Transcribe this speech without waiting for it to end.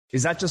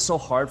Is that just so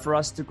hard for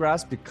us to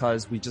grasp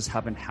because we just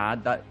haven't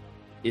had that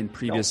in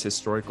previous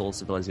historical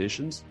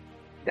civilizations?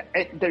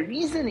 The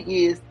reason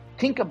is,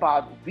 think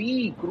about,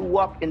 we grew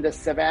up in the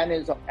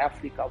savannas of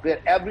Africa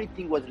where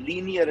everything was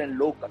linear and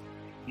local.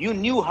 You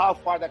knew how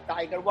far the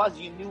tiger was.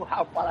 You knew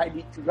how far I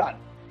need to run.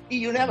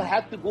 You never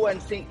had to go and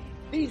say,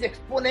 please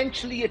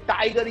exponentially a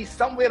tiger is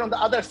somewhere on the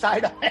other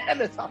side of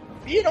Amazon.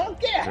 We don't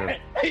care. Sure.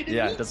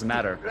 It doesn't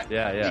matter. Right?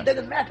 Yeah. It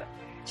doesn't matter.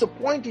 So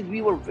point is,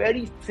 we were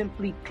very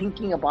simply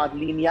thinking about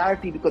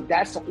linearity because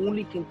that's the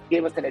only thing that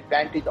gave us an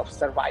advantage of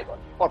survival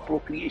or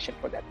procreation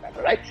for that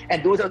matter, right?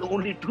 And those are the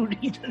only two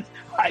reasons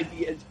why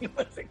we as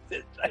humans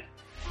exist, right?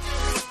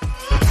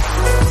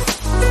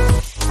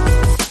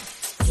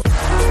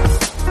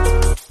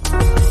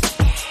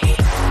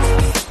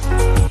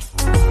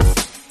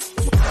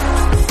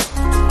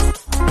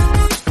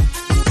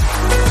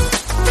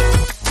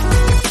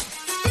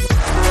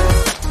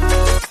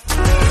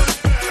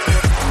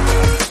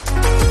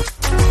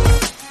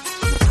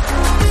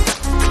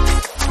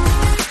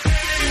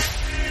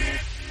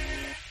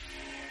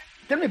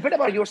 Tell me a bit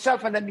about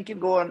yourself, and then we can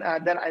go on.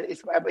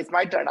 It's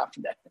my turn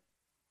after that.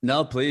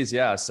 No, please.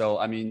 Yeah. So,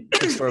 I mean,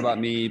 quick story about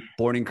me,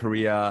 born in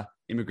Korea,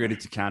 immigrated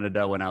to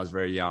Canada when I was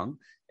very young,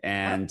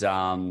 and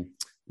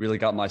really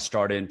got my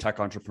start in tech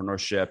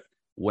entrepreneurship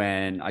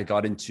when I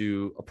got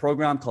into a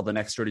program called the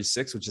Next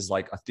 36, which is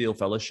like a Thiel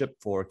Fellowship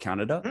for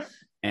Canada,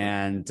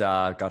 and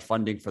got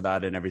funding for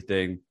that and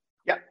everything.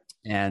 Yeah.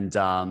 And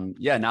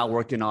now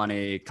working on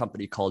a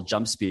company called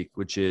JumpSpeak,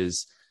 which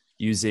is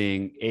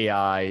using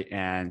AI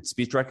and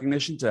speech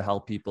recognition to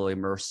help people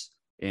immerse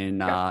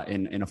in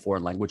a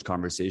foreign language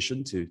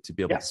conversation to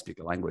be able to speak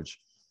a language.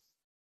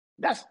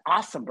 That's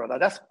awesome, brother.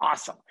 That's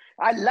awesome.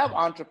 I love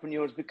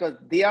entrepreneurs because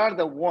they are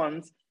the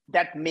ones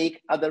that make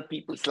other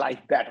people's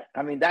life better.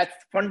 I mean, that's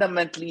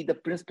fundamentally the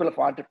principle of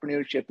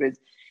entrepreneurship is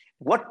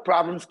what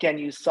problems can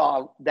you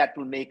solve that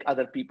will make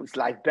other people's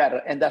life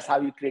better? And that's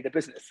how you create a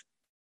business.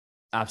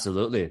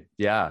 Absolutely.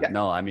 Yeah.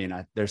 No, I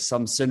mean, there's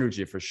some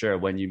synergy for sure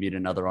when you meet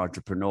another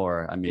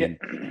entrepreneur. I mean,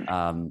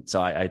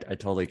 so I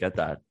totally get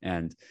that.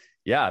 And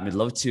yeah, I mean,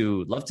 love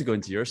to go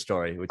into your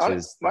story, which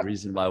is the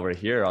reason why we're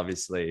here,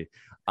 obviously.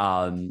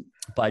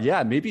 But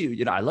yeah,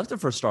 maybe, I'd love to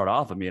first start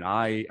off. I mean,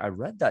 I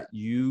read that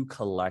you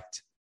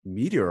collect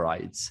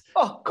meteorites.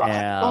 Oh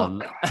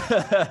God.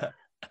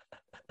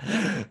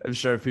 I'm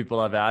sure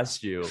people have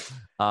asked you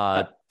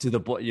to the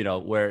point,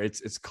 where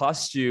it's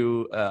cost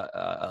you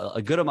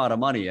a good amount of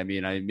money. I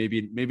mean,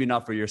 maybe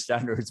not for your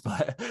standards,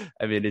 but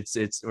I mean,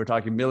 we're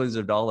talking millions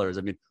of dollars.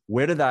 I mean,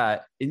 where did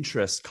that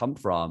interest come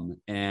from,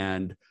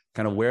 and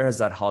kind of where has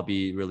that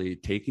hobby really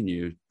taken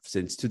you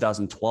since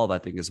 2012? I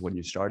think is when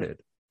you started.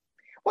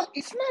 Well,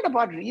 it's not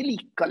about really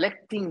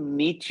collecting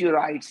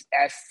meteorites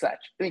as such.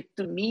 I mean,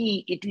 to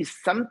me, it is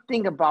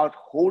something about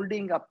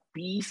holding a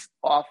piece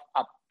of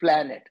a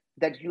planet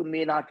that you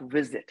may not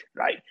visit,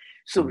 right?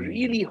 So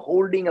really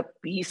holding a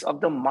piece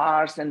of the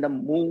Mars and the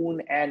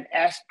moon and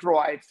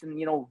asteroids and,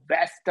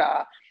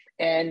 Vesta.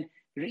 And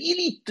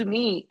really, to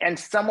me, and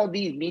some of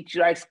these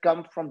meteorites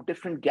come from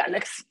different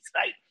galaxies,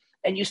 right?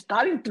 And you're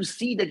starting to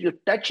see that you're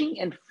touching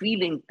and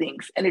feeling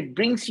things, and it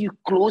brings you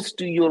close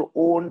to your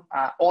own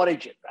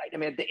origin, right? I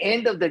mean, at the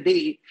end of the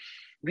day,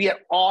 we are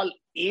all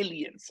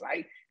aliens,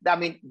 right? I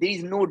mean, there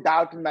is no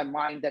doubt in my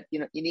mind that,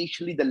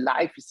 initially the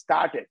life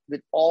started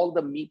with all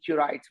the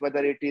meteorites,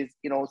 whether it is,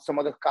 some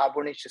of the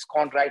carbonaceous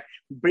chondrite,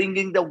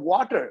 bringing the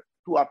water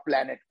to our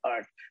planet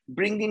Earth,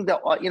 bringing the,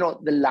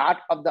 the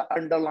lot of the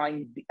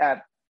underlying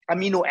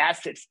amino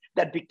acids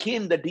that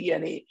became the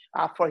DNA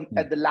for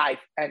the life,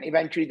 and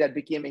eventually that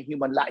became a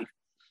human life.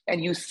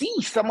 And you see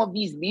some of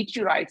these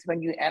meteorites,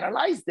 when you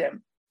analyze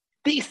them,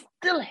 they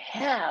still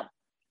have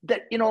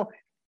that,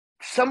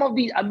 some of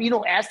these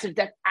amino acids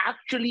that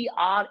actually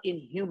are in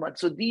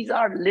humans. So these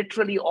are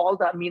literally all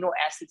the amino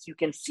acids you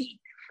can see.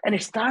 And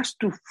it starts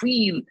to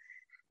feel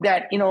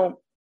that,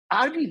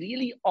 are we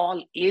really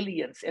all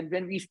aliens? And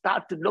when we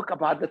start to look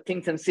about the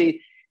things and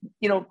say,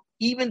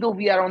 even though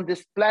we are on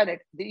this planet,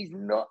 there is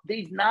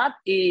not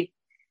a,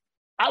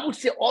 I would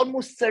say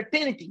almost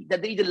certainty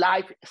that there is a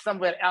life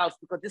somewhere else,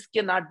 because this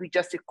cannot be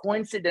just a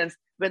coincidence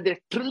when there are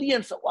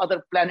trillions of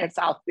other planets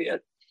out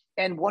there.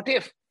 And what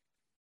if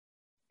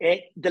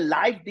the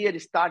life there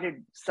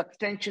started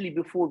substantially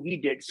before we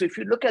did? So if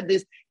you look at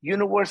this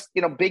universe,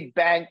 Big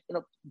Bang,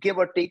 give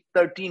or take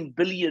 13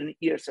 billion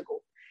years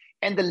ago,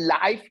 and the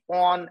life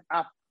on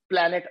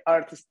planet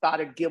Earth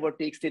started, give or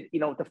take,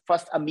 the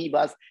first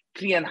amoebas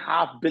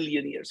 3.5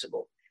 billion years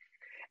ago.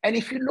 And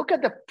if you look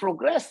at the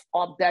progress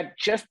of that,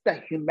 just the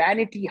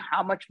humanity,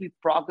 how much we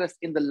progressed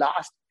in the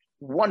last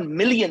 1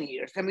 million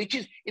years, and which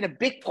is in a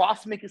big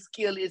cosmic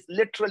scale is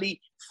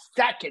literally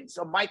seconds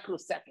or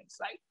microseconds,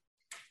 right?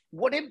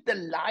 What if the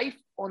life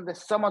on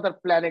some other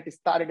planet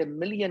started a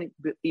million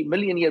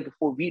years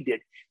before we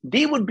did?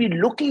 They would be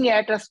looking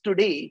at us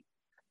today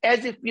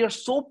as if we are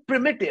so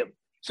primitive.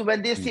 So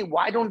when they say,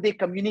 why don't they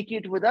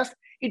communicate with us?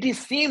 It is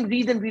same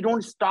reason we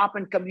don't stop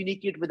and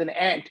communicate with an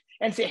ant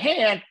and say, hey,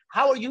 ant,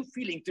 how are you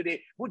feeling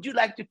today? Would you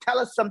like to tell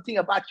us something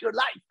about your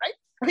life, right?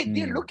 I mean,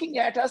 they're looking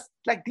at us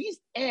like these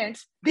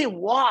ants. They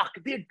walk,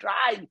 they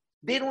drive.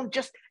 They don't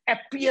just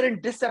appear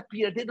and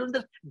disappear. They don't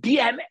just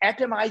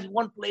atomize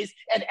one place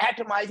and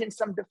atomize in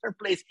some different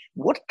place.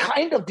 What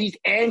kind of these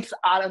ants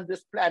are on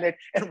this planet,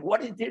 and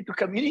what is there to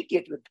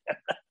communicate with them?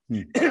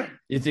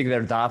 You think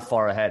they're that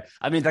far ahead?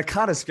 I mean, that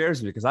kind of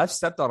scares me because I've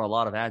stepped on a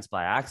lot of ants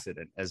by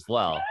accident as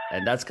well.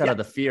 And that's kind of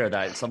the fear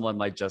that someone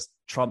might just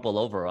trample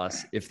over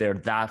us if they're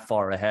that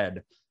far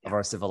ahead of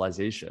our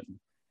civilization.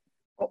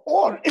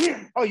 Or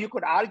you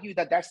could argue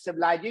that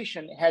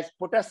civilization has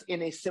put us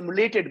in a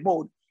simulated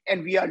mode,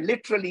 and we are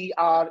literally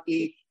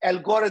a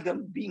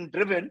algorithm being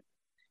driven.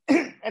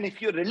 And if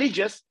you're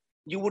religious,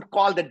 you would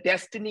call the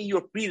destiny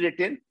you're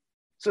pre-written.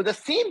 So the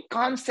same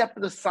concept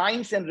of the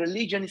science and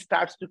religion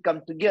starts to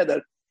come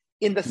together.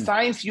 In the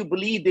science, you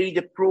believe there is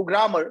a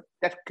programmer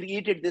that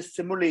created this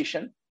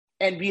simulation,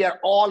 and we are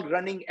all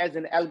running as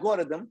an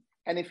algorithm.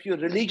 And if you're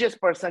a religious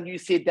person, you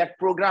say that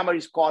programmer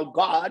is called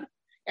God,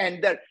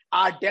 and that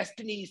our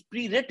destiny is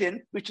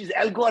pre-written, which is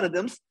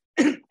algorithms,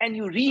 and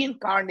you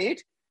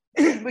reincarnate,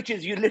 which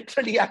is you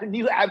literally have a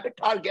new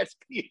avatar gets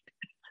created.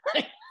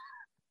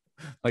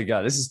 My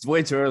God, this is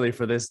way too early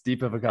for this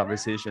deep of a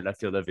conversation, I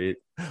feel, Naveen.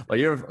 But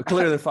you're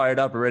clearly fired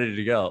up and ready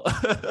to go.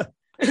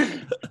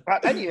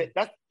 But anyway,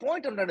 that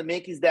point I'm trying to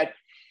make is that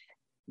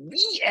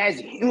we as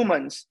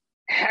humans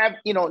have,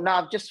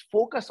 now just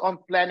focus on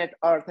planet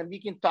Earth, and we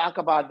can talk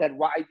about that,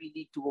 why we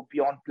need to go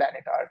beyond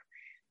planet Earth.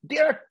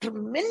 There are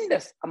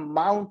tremendous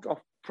amount of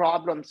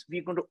problems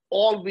we're going to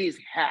always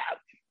have.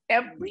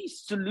 Every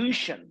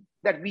solution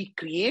that we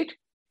create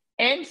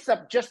ends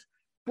up just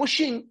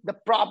pushing the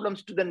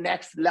problems to the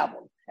next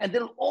level. And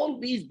there'll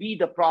always be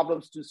the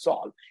problems to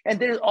solve. And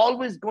there is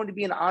always going to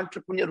be an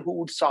entrepreneur who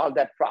would solve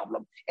that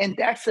problem. And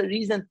that's the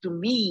reason, to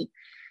me,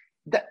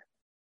 that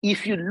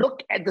if you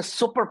look at the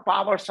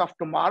superpowers of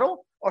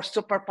tomorrow or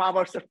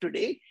superpowers of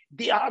today,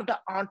 they are the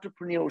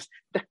entrepreneurs.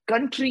 The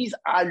countries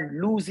are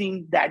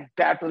losing that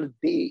battle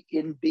day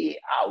in, day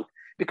out.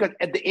 Because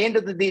at the end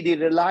of the day, they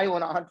rely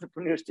on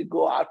entrepreneurs to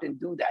go out and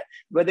do that.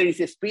 Whether it's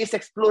a space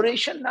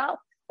exploration now,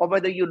 or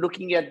whether you're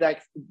looking at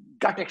that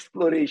gut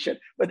exploration,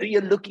 whether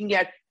you're looking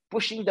at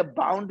pushing the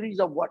boundaries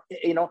of what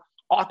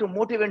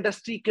automotive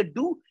industry could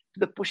do, to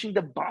the pushing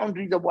the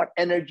boundaries of what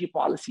energy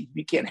policies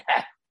we can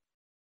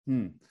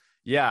have.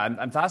 Yeah,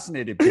 I'm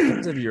fascinated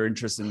because of your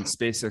interest in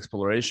space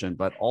exploration,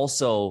 but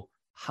also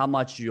how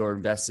much you're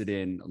invested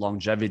in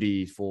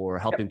longevity for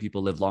helping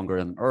people live longer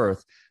on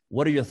Earth.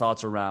 What are your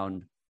thoughts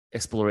around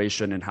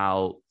exploration and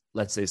how,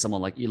 let's say,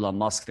 someone like Elon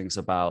Musk thinks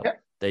about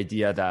the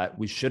idea that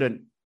we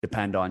shouldn't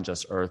depend on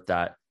just Earth,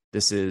 that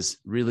this is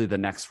really the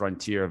next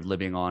frontier of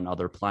living on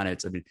other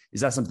planets? I mean,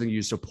 is that something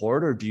you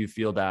support, or do you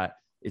feel that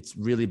it's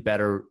really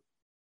better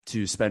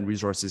to spend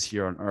resources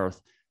here on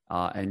Earth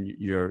and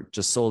you're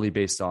just solely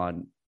based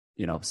on,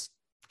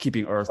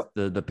 keeping Earth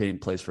the paying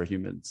place for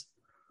humans?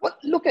 Well,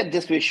 look at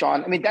this way,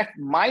 Sean. I mean, that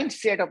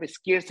mindset of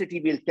scarcity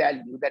will tell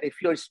you that if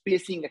you're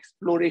spacing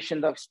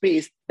exploration of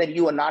space, then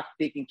you are not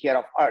taking care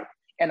of Earth.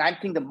 And I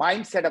think the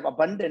mindset of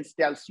abundance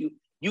tells you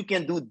you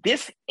can do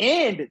this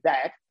and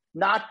that,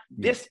 not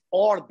this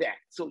or that.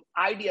 So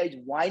idea is,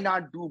 why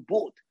not do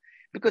both?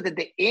 Because at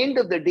the end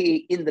of the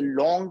day, in the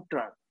long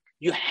term,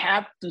 you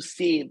have to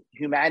save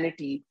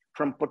humanity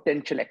from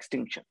potential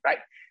extinction, right?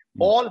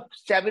 All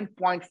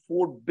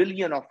 7.4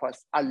 billion of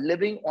us are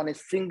living on a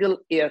single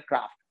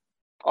aircraft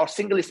or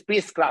single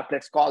spacecraft,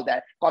 let's call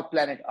that, called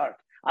planet Earth.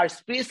 Our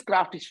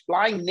spacecraft is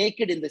flying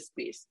naked in the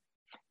space.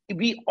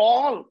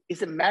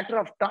 It's a matter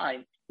of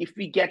time if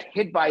we get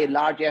hit by a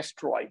large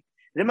asteroid.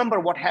 Remember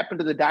what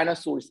happened to the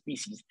dinosaur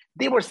species.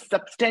 They were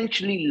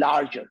substantially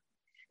larger.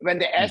 When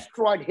the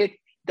asteroid hit,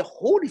 the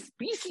whole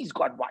species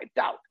got wiped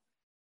out.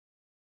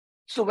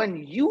 So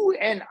when you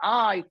and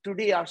I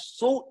today are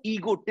so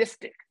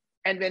egotistic,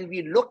 and when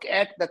we look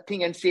at the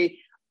thing and say,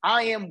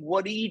 I am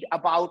worried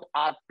about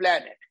our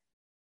planet,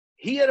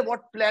 hear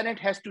what planet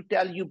has to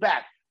tell you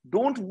back.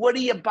 Don't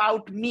worry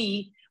about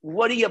me,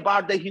 worry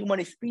about the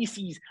human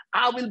species.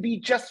 I will be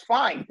just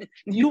fine.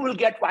 You will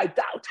get wiped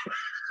out.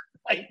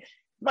 Right?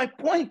 My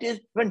point is,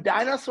 when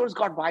dinosaurs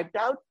got wiped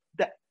out,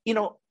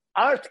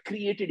 Earth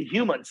created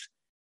humans.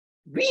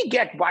 We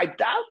get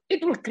wiped out,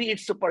 it will create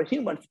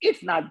superhumans.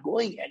 It's not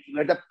going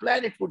anywhere. The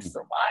planet would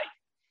survive.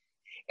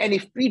 And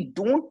if we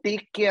don't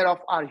take care of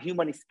our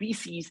human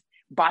species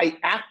by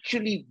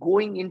actually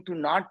going into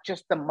not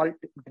just the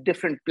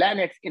different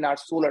planets in our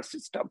solar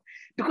system,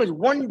 because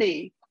one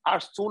day our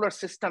solar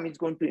system is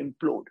going to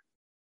implode.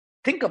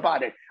 Think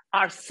about it.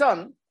 Our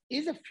sun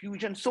is a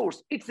fusion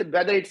source.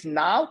 Whether it's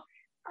now,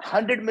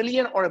 100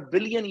 million or 1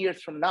 billion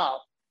years from now,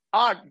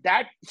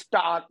 that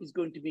star is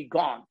going to be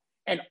gone.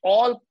 And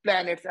all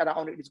planets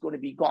around it is going to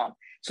be gone.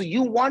 So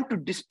you want to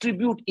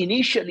distribute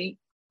initially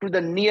to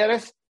the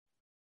nearest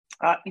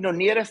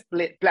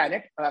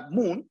planet,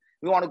 moon.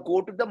 We want to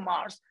go to the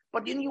Mars,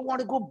 but then you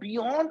want to go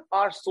beyond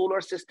our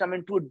solar system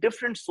into a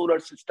different solar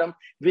system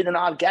within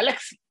our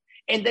galaxy.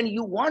 And then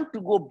you want to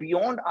go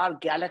beyond our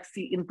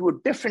galaxy into a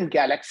different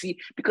galaxy,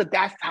 because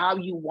that's how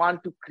you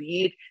want to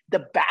create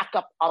the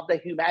backup of the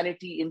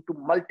humanity into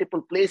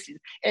multiple places.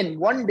 And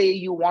one day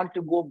you want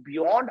to go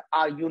beyond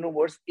our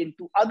universe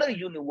into other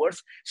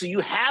universe. So you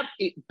have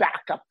a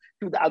backup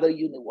to the other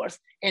universe.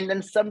 And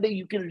then someday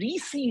you can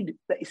reseed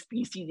the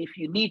species if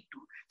you need to.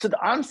 So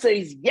the answer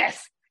is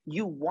yes.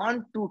 You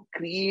want to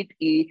create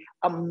a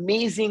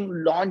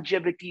amazing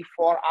longevity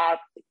for our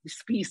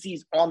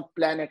species on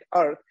planet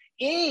Earth,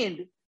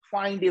 and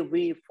find a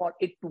way for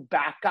it to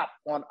back up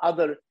on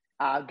other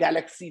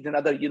galaxies and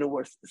other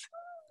universes.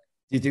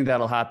 Do you think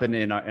that'll happen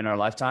in our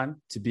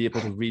lifetime, to be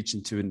able to reach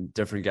into a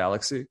different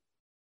galaxy?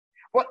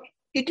 Well,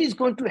 it is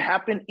going to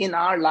happen in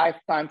our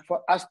lifetime for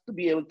us to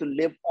be able to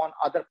live on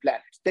other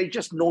planets. There's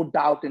just no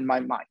doubt in my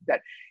mind that,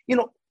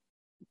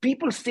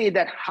 people say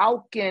that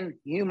how can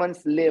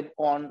humans live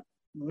on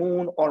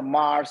Moon or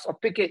Mars, or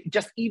pick it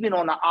just even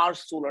on our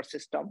solar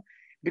system,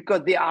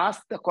 because they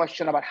ask the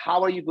question about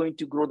how are you going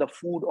to grow the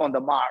food on the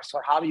Mars,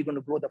 or how are you going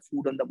to grow the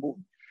food on the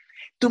Moon.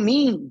 To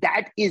me,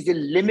 that is a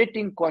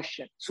limiting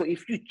question. So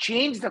if you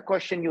change the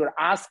question you're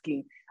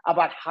asking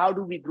about how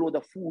do we grow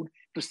the food,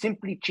 to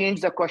simply change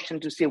the question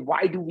to say,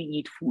 why do we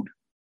eat food?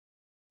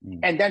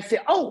 And then say,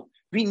 oh,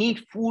 we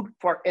need food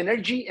for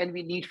energy and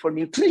we need for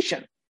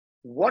nutrition.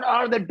 What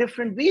are the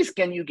different ways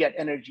can you get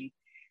energy?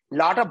 A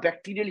lot of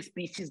bacterial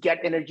species get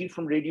energy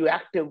from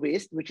radioactive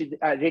waste, which is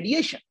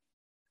radiation.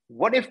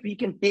 What if we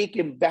can take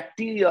a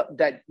bacteria,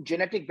 that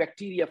genetic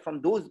bacteria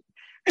from those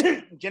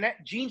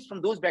genes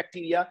from those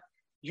bacteria,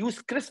 use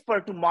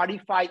CRISPR to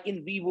modify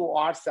in vivo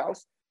our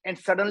cells, and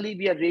suddenly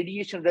we are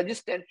radiation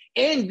resistant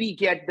and we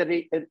get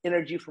the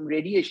energy from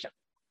radiation?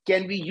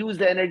 Can we use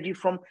the energy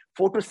from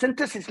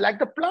photosynthesis like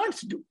the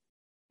plants do?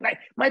 Right.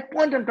 My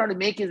point I'm trying to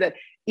make is that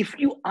if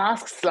you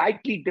ask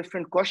slightly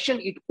different question,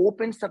 it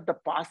opens up the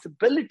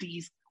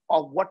possibilities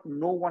of what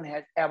no one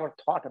has ever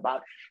thought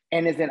about.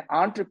 And as an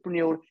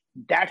entrepreneur,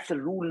 that's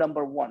the rule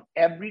number one.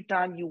 Every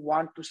time you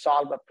want to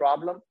solve a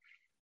problem,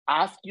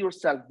 ask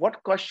yourself,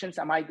 what questions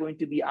am I going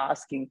to be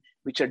asking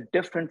which are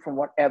different from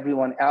what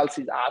everyone else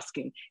is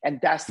asking? And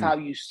that's how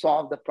you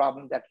solve the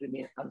problem that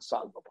remains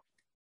unsolvable.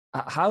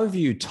 How have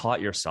you taught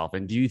yourself?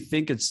 And do you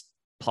think it's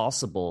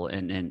possible,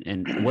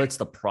 and what's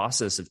the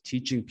process of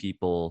teaching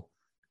people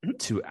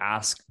to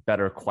ask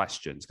better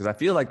questions? Because I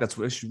feel like that's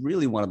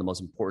really one of the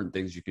most important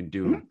things you can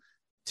do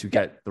to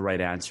get the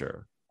right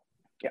answer.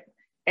 Yeah.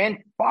 And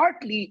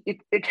partly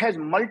it has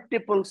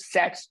multiple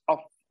facets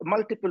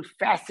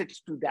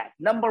to that.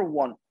 Number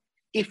one,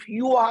 if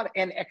you are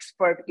an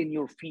expert in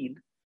your field,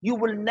 you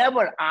will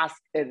never ask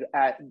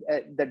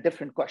the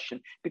different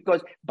question,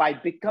 because by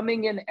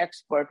becoming an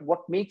expert, what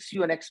makes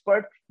you an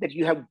expert, that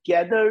you have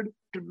gathered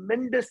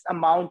tremendous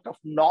amount of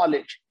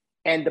knowledge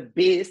and the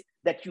base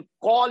that you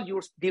call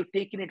yours, they've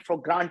taken it for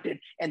granted,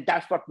 and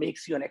that's what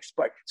makes you an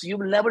expert. So you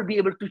will never be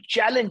able to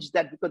challenge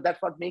that, because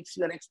that's what makes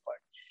you an expert.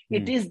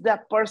 It is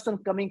that person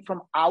coming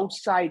from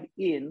outside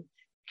in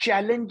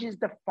challenges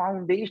the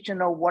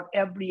foundation of what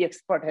every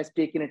expert has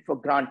taken it for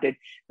granted,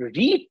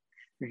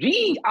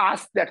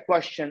 re-ask that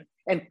question,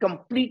 and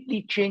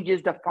completely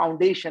changes the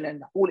foundation,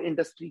 and the whole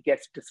industry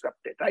gets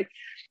disrupted, right?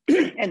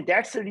 And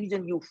that's the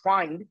reason you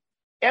find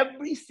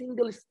every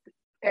single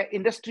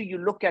industry you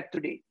look at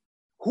today,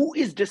 who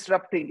is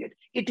disrupting it?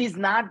 It is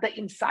not the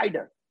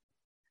insider.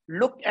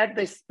 Look at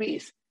the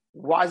space.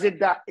 Was it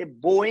the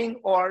Boeing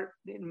or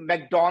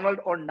McDonald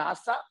or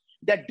NASA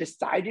that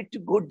decided to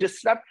go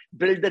disrupt,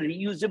 build the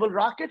reusable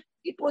rocket?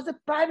 It was a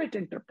private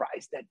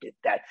enterprise that did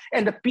that.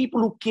 And the people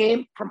who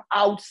came from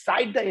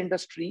outside the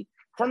industry,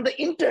 from the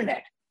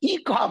internet,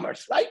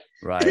 e-commerce, right?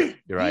 Right,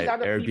 you're right.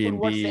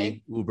 Airbnb,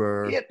 saying,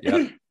 Uber,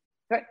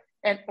 right?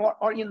 And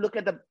or you look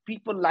at the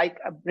people like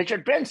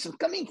Richard Branson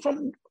coming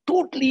from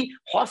totally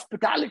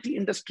hospitality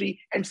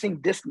industry and saying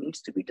this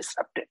needs to be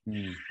disrupted.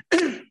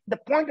 The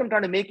point I'm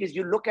trying to make is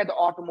you look at the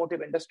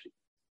automotive industry.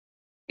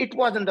 It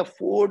wasn't the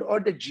Ford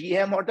or the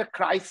GM or the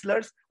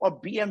Chryslers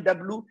or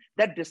BMW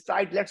that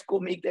decide, let's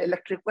go make the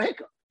electric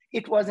vehicle.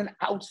 It was an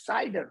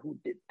outsider who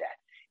did that.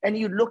 And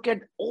you look at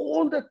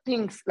all the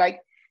things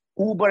like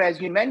Uber, as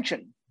you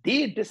mentioned,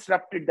 they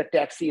disrupted the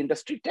taxi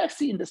industry.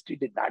 Taxi industry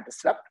did not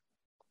disrupt,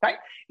 right?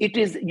 It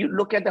is, you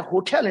look at the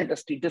hotel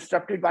industry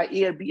disrupted by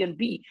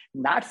Airbnb,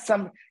 not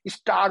some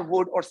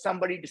Starwood or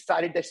somebody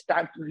decided that it's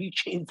time to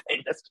rechange the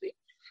industry.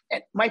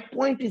 And my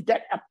point is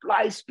that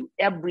applies to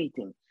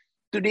everything.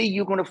 Today,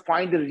 you're going to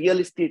find the real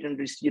estate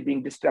industry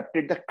being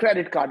disrupted, the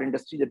credit card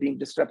industry is being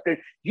disrupted.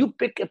 You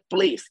pick a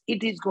place,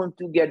 it is going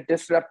to get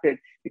disrupted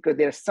because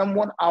there's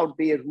someone out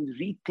there who's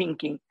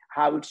rethinking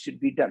how it should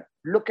be done.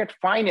 Look at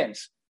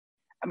finance.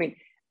 I mean,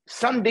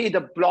 someday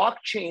the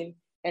blockchain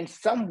and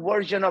some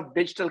version of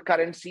digital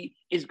currency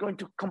is going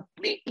to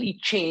completely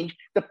change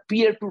the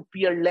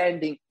peer-to-peer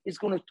lending. It's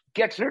going to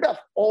get rid of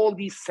all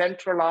these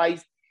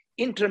centralized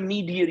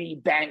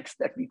intermediary banks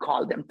that we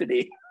call them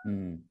today.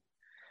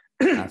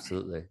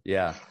 Absolutely.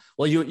 Yeah.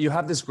 Well, you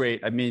have this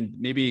great, I mean,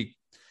 maybe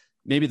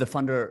the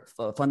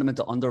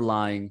fundamental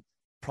underlying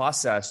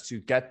process to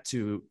get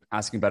to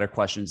asking better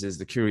questions is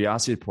the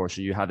curiosity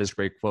portion. You have this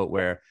great quote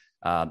where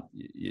I'm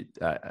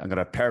going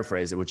to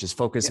paraphrase it, which is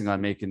focusing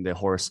on making the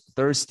horse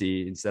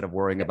thirsty instead of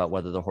worrying about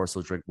whether the horse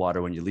will drink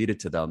water when you lead it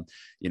to them.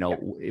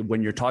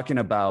 When you're talking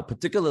about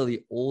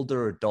particularly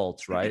older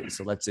adults, right?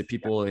 So let's say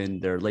people in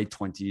their late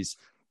 20s,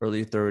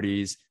 early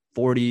 30s,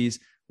 40s,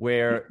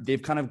 where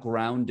they've kind of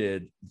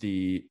grounded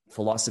the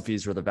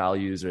philosophies or the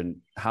values and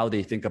how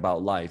they think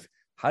about life.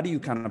 How do you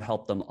kind of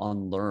help them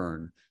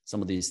unlearn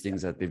some of these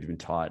things that they've been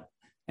taught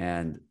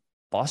and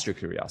foster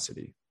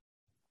curiosity?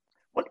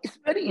 What is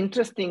very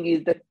interesting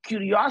is that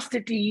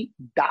curiosity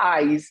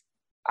dies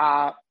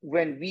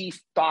when we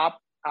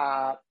stop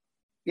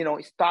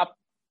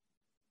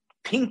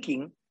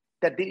thinking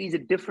that there is a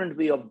different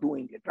way of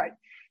doing it, right?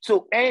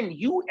 So, and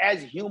you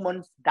as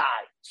humans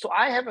die. So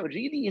I have a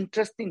really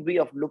interesting way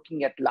of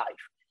looking at life.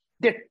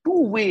 There are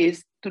two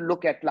ways to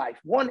look at life.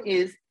 One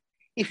is,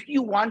 if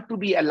you want to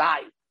be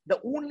alive, the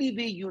only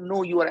way you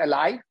know you are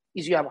alive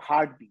is you have a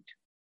heartbeat,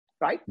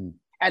 right?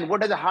 And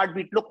what does a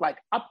heartbeat look like?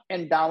 Up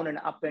and down and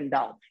up and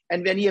down.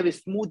 And when you have a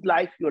smooth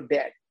life, you're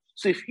dead.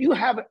 So if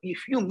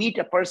you meet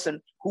a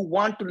person who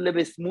wants to live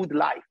a smooth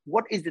life,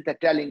 what is it they're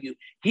telling you?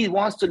 He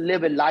wants to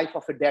live a life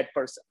of a dead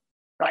person,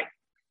 right?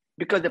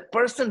 Because the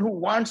person who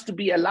wants to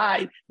be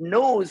alive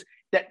knows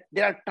that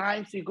there are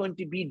times you're going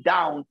to be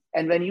down.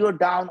 And when you're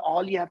down,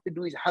 all you have to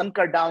do is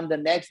hunker down. The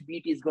next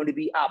beat is going to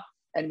be up.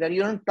 And when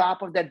you're on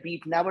top of that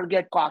beat, never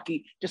get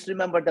cocky. Just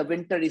remember the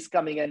winter is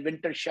coming and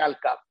winter shall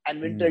come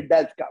and winter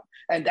does come.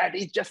 And that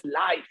is just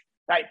life,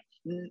 right?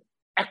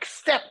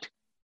 Accept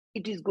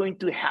it is going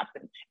to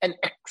happen and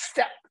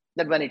accept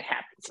that when it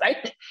happens,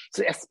 right?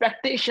 So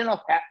expectation of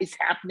is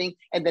happening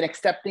and then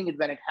accepting it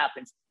when it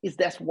happens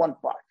that's one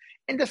part.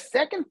 And the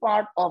second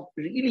part of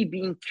really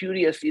being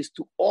curious is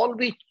to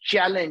always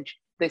challenge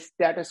the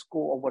status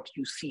quo of what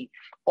you see.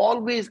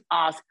 Always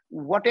ask,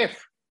 what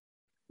if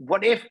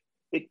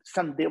it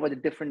someday was a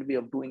different way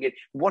of doing it?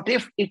 What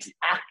if it's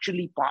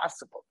actually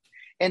possible?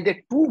 And the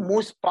two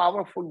most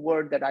powerful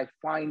words that I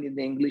find in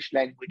the English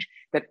language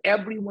that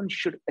everyone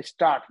should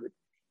start with: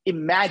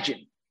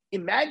 imagine.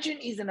 Imagine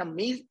is an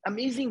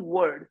amazing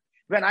word.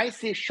 When I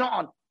say,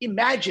 Sean,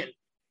 imagine,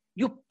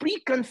 your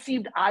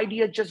preconceived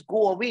idea just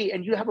go away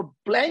and you have a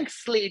blank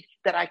slate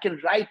that I can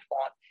write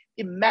on.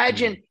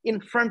 Imagine in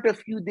front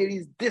of you, there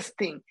is this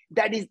thing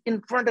that is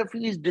in front of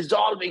you is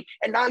dissolving.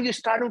 And now you're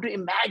starting to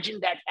imagine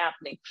that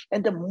happening.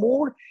 And the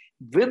more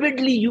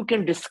vividly you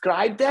can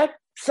describe that,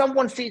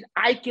 someone says,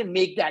 I can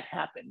make that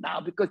happen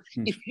now. Because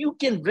if you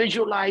can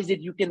visualize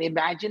it, you can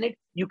imagine it,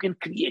 you can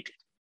create it.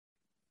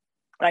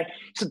 Right?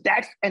 So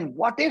and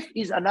what if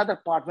is another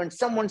part. When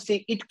someone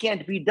says it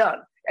can't be done,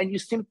 and you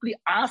simply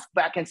ask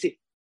back and say,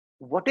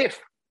 what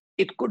if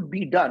it could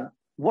be done?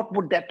 What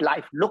would that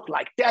life look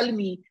like? Tell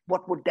me,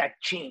 what would that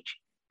change?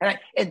 Right?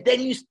 And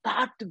then you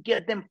start to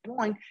get them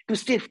point to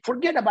say,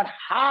 forget about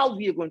how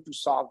we are going to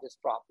solve this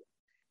problem.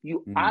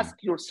 You ask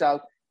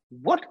yourself,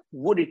 what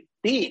would it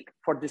take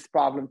for this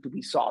problem to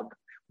be solved?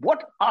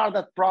 What are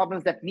the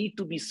problems that need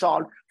to be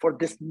solved for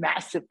this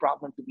massive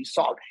problem to be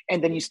solved?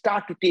 And then you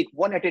start to take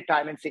one at a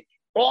time and say,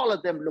 all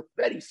of them look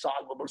very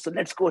solvable. So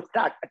let's go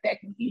start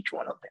attacking each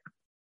one of them.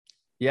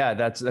 Yeah,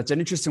 that's an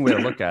interesting way to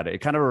look at it. It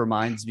kind of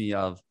reminds me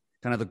of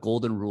kind of the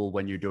golden rule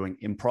when you're doing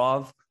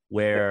improv,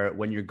 where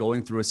when you're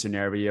going through a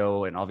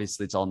scenario and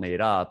obviously it's all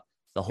made up,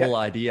 the whole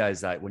idea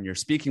is that when you're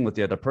speaking with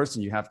the other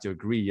person, you have to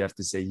agree, you have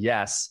to say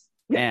yes,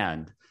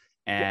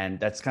 and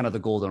that's kind of the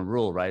golden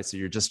rule, right? So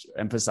you're just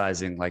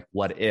emphasizing like,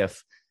 what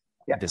if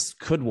this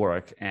could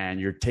work, and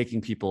you're taking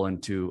people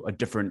into a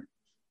different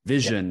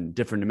vision,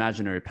 different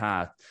imaginary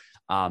path.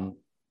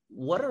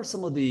 What are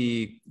some of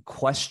the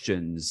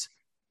questions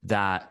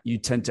that you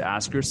tend to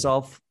ask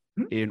yourself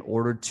in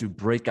order to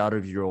break out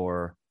of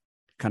your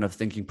kind of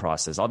thinking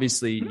process?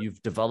 Obviously,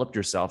 you've developed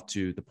yourself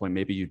to the point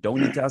maybe you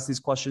don't need to ask these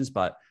questions,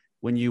 but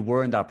when you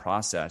were in that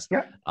process,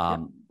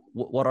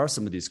 what are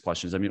some of these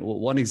questions? I mean,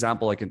 one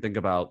example I can think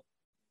about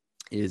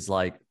is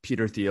like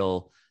Peter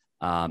Thiel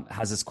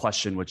has this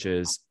question, which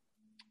is,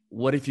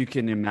 what if you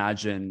can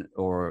imagine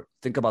or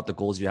think about the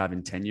goals you have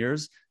in 10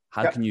 years?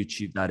 How can you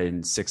achieve that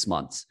in 6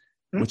 months?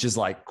 Which is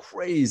like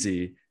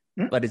crazy.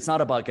 But it's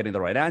not about getting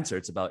the right answer.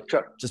 It's about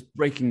just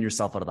breaking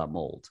yourself out of that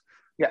mold.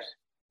 Yes.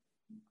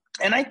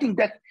 And I think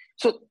that,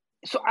 so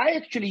I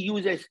actually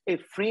use a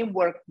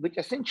framework which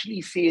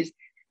essentially says,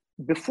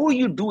 before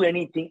you do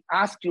anything,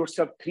 ask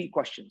yourself 3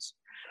 questions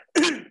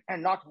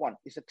and not one.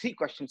 It's a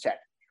 3-question set.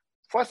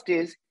 First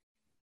is,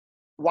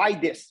 why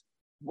this?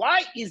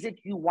 Why is it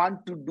you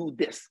want to do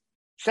this?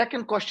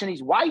 Second question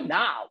is, why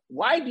now?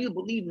 Why do you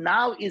believe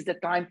now is the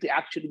time to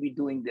actually be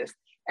doing this?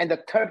 And the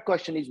third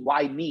question is,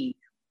 why me?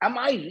 Am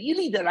I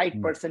really the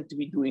right person to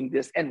be doing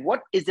this? And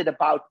what is it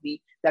about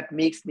me that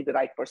makes me the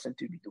right person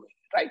to be doing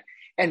it, right?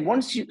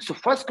 And so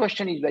first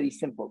question is very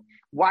simple.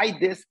 Why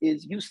this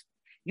is,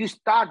 you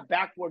start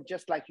backward,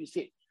 just like you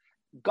said.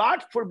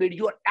 God forbid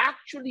you are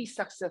actually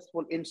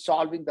successful in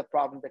solving the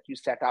problem that you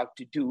set out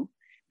to do.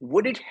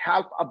 Would it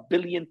help 1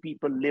 billion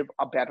people live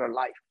a better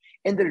life?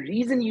 And the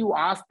reason you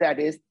ask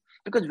that is,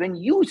 Because when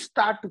you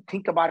start to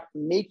think about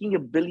making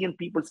 1 billion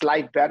people's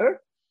life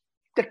better,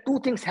 the two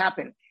things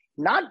happen.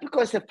 Not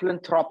because it's a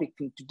philanthropic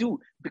thing to do,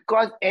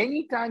 because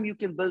anytime you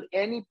can build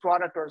any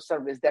product or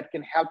service that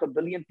can help 1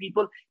 billion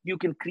people, you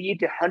can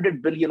create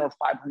 $100 billion or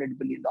 $500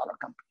 billion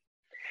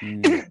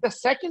company. The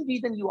second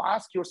reason you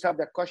ask yourself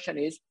that question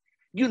is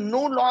you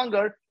no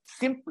longer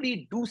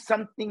simply do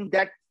something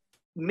that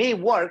may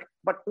work,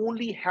 but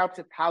only helps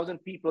 1,000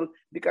 people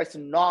because it's a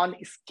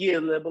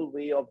non-scalable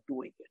way of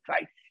doing it,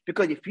 right?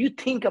 Because if you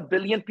think 1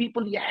 billion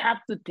people, you have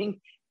to think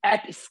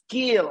at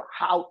scale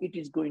how it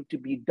is going to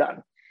be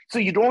done. So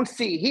you don't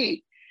say,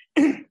 hey,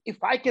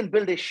 if I can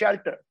build a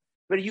shelter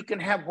where you can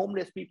have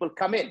homeless people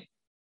come in,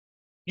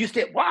 you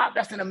say, wow,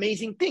 that's an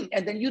amazing thing.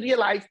 And then you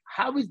realize,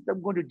 how is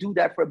them going to do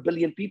that for 1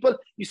 billion people?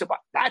 You say, well,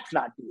 that's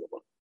not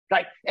doable,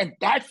 right? And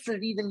that's the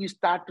reason you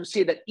start to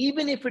say that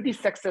even if it is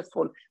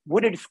successful,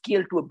 would it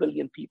scale to 1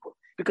 billion people?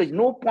 Because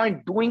no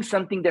point doing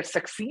something that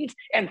succeeds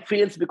and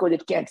fails because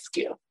it can't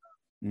scale.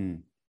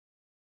 Right?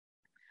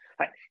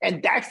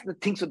 And that's the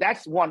thing. So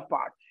that's one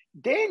part.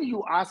 Then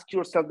you ask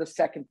yourself the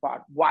second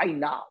part, why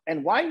now?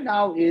 And why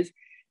now is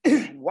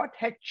what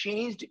had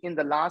changed in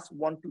the last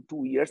 1 to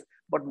 2 years,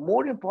 but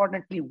more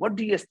importantly, what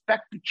do you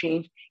expect to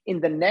change in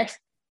the next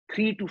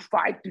 3 to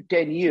 5 to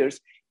 10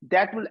 years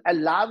that will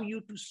allow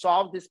you to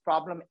solve this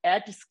problem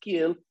at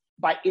scale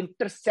by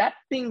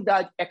intercepting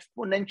the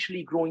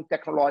exponentially growing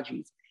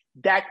technologies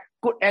that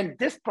could, and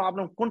this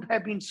problem couldn't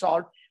have been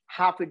solved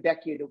half a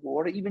decade ago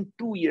or even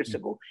 2 years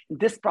ago.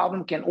 This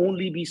problem can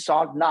only be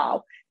solved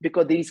now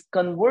because there is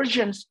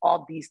convergence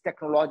of these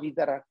technologies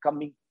that are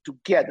coming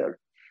together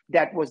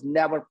that was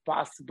never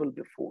possible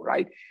before,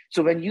 right?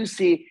 So when you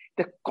say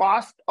the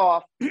cost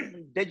of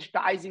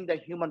digitizing the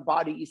human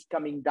body is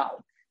coming down,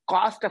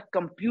 cost of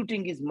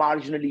computing is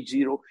marginally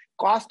zero,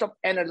 cost of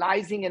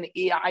analyzing an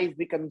AI is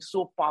becoming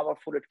so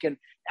powerful, it can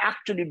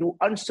actually do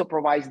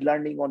unsupervised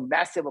learning on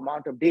massive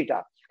amount of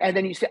data. And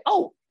then you say,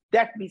 oh,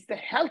 that means the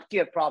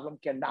healthcare problem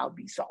can now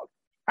be solved,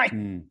 right?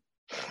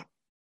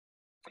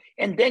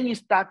 And then you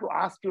start to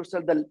ask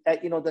yourself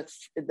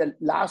the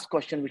last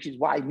question, which is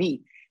why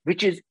me,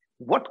 which is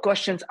what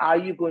questions are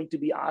you going to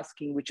be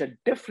asking which are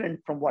different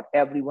from what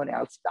everyone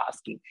else is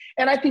asking?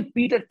 And I think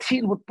Peter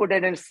Thiel would put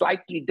it in a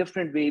slightly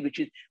different way, which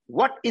is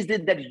what is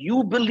it that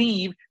you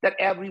believe that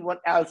everyone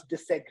else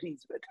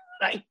disagrees with,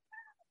 right?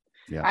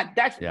 Yeah. And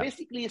that's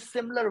basically a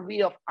similar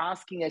way of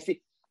asking. I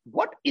say,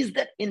 what is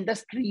that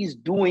industry is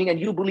doing and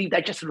you believe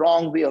that's just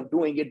wrong way of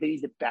doing it, there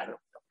is a better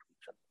way of doing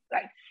something,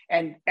 right?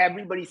 And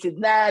everybody says,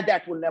 nah,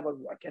 that will never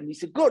work. And we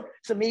say, good,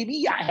 so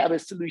maybe I have a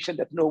solution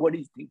that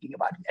nobody's thinking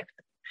about yet.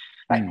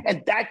 Right?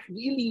 And that's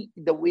really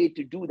the way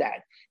to do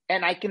that.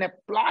 And I can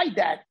apply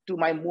that to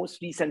my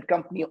most recent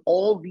company,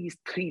 all these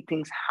three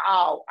things,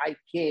 how I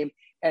came,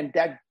 and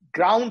that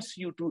grounds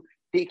you to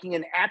taking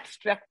an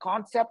abstract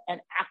concept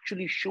and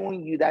actually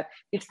showing you that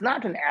it's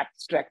not an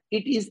abstract,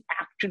 it is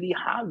actually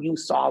how you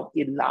solve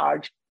a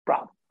large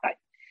problem, right?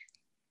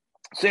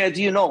 So as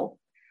you know,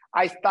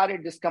 I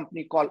started this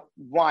company called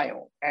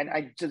Vio, and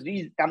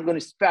I'm going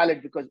to spell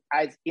it because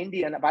as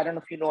Indian, I don't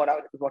know if you know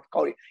what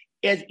Korea.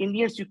 As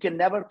Indians, you can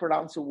never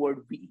pronounce the word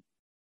V.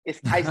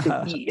 I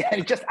say V,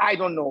 and just I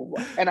don't know.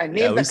 And I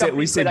named the company.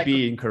 We say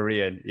B in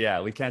Korean.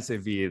 Yeah, we can't say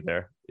V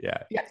either.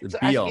 Yeah. So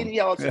as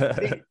India also,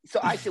 so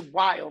I say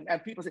Vio,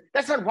 and people say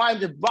that's not Vio,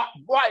 it's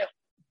Vio.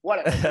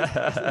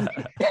 Whatever.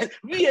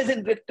 V as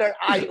in Victor,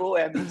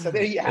 IOM. So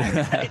there you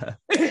have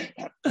it.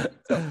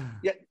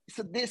 Right?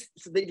 So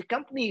the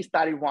company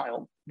started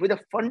Vio with a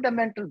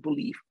fundamental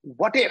belief: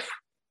 what if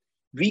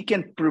we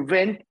can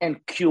prevent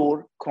and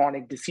cure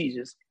chronic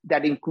diseases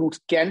that includes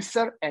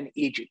cancer and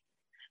aging?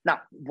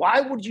 Now,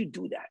 why would you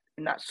do that?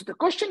 Now, so the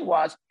question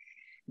was,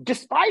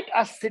 despite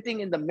us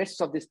sitting in the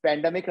midst of this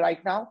pandemic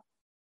right now,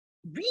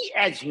 we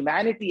as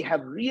humanity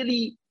have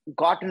really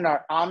gotten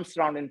our arms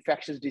around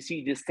infectious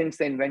diseases since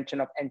the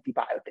invention of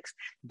antibiotics.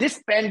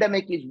 This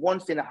pandemic is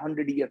once in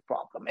 100-year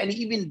problem. And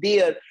even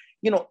there,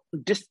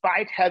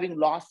 despite having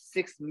lost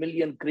 6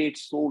 million great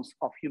souls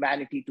of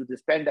humanity to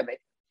this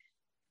pandemic,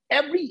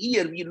 every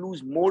year we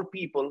lose more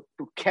people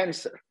to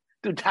cancer,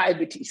 to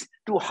diabetes,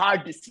 to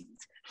heart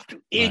disease,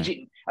 to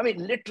aging. Right. I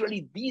mean,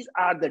 literally, these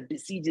are the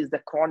diseases, the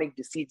chronic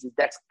diseases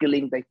that's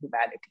killing the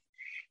humanity.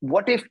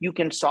 What if you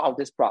can solve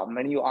this problem?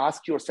 And you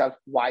ask yourself,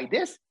 why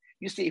this?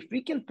 You say, if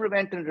we can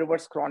prevent and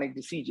reverse chronic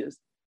diseases,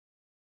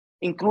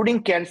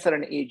 including cancer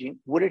and aging,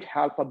 would it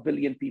help 1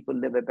 billion people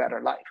live a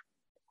better life?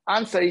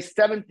 Answer is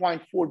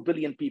 7.4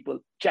 billion people,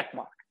 check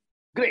mark.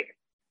 Great.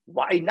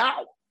 Why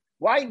now?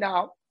 Why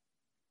now?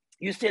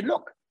 You say,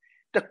 look,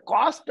 the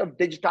cost of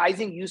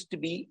digitizing used to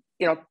be,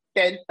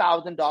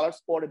 $10,000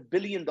 or $1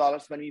 billion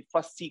when we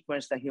first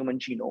sequenced the human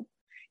genome.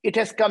 It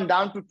has come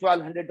down to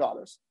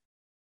 $1,200.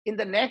 In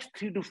the next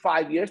 3 to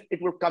 5 years, it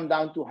will come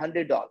down to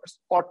 $100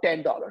 or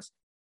 $10.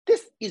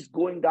 This is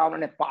going down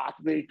on a path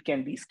where it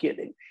can be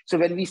scaling. So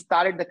when we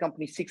started the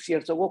company 6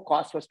 years ago,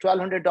 cost was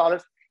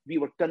 $1,200. We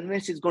were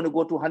convinced it's going to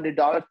go to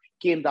 $100,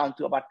 came down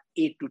to about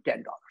 $8 to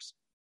 $10,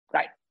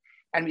 right?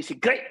 And we say,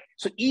 great.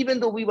 So even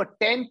though we were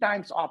 10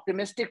 times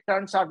optimistic,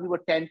 turns out we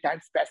were 10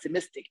 times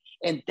pessimistic.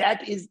 And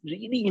that is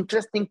really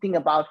interesting thing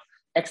about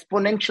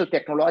exponential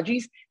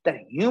technologies, that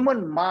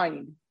human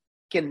mind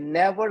can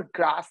never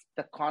grasp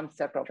the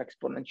concept of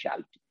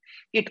exponentiality.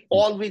 It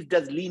always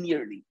does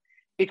linearly.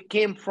 It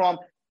came from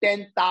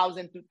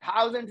 10,000 to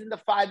thousands in the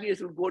 5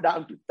 years, it will go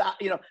down to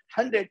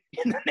 100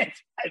 in the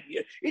next 5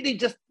 years. It is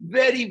just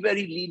very,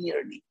 very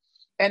linearly.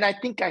 And I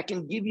think I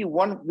can give you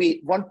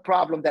one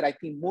problem that I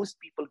think most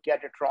people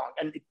get it wrong,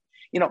 and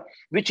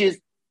which is,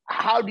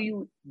 how do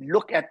you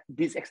look at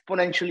this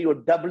exponentially or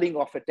doubling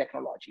of a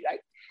technology,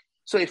 right?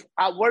 So if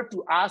I were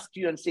to ask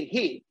you and say,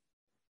 hey,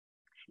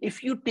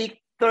 if you take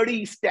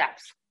 30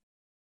 steps,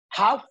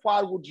 how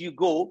far would you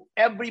go?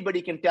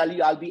 Everybody can tell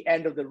you, I'll be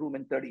end of the room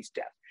in 30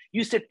 steps.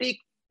 You said take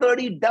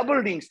 30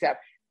 doubling steps,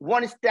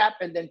 1 step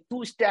and then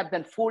 2 steps,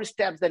 then 4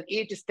 steps, then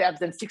 8 steps,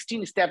 then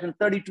 16 steps, and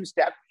 32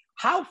 steps.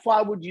 How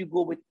far would you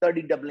go with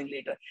 30 doubling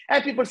later?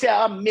 And people say,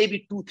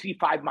 maybe 2, 3,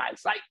 5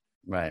 miles, right?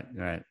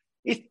 Right.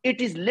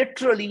 It is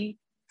literally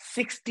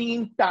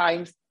 16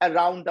 times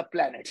around the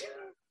planet.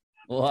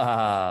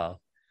 Wow.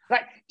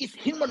 Right? It's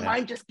human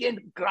mind just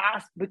can't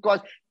grasp,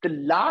 because the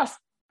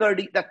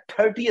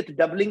 30th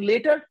doubling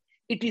later,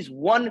 it is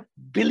 1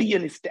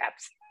 billion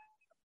steps.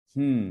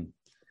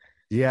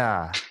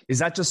 Yeah. Is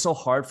that just so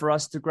hard for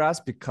us to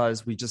grasp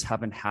because we just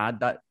haven't had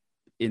that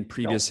in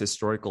previous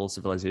historical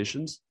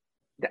civilizations?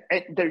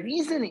 The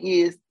reason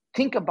is,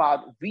 think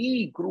about,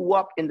 we grew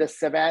up in the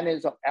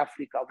savannas of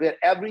Africa where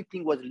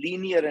everything was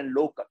linear and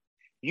local.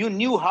 You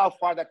knew how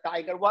far the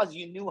tiger was.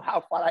 You knew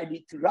how far I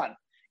need to run.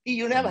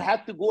 You never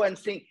had to go and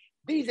think,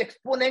 these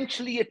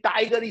exponentially, a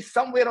tiger is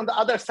somewhere on the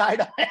other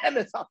side of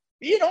Amazon.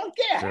 You don't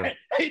care. Sure.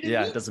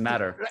 It doesn't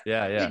matter. Right?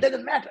 Yeah. It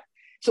doesn't matter.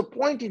 So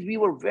point is, we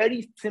were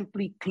very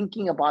simply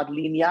thinking about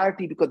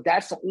linearity because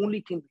that's the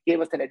only thing that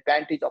gave us an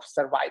advantage of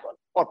survival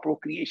or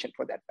procreation,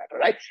 for that matter,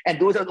 right? And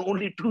those are the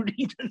only 2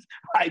 reasons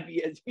why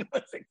we as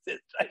humans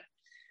exist,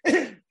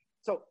 right?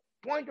 So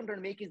point I'm trying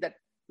to make is that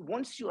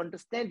once you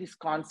understand this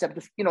concept,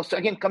 so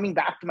again, coming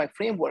back to my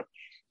framework,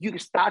 you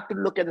start to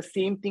look at the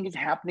same thing is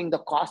happening, the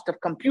cost of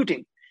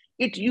computing.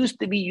 It used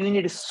to be you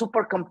need a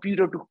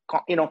supercomputer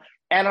to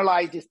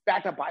analyze these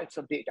petabytes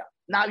of data.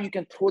 Now you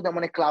can throw them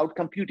on a cloud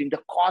computing.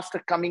 The costs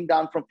are coming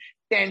down from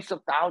tens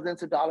of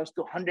thousands of dollars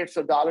to hundreds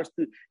of dollars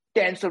to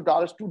tens of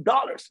dollars to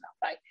dollars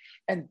now, right?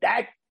 And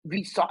that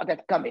we saw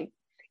that coming.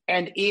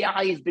 And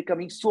AI is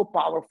becoming so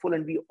powerful,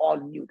 and we all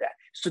knew that.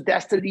 So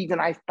that's the reason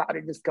I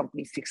started this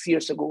company 6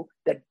 years ago,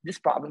 that this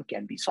problem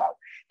can be solved.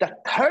 The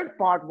third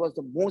part was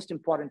the most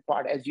important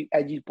part, as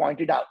you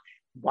pointed out.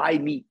 Why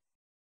me?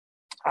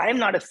 I am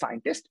not a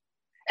scientist.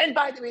 And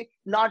by the way,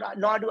 nor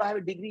do I have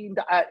a degree in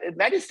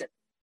medicine.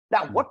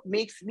 Now, what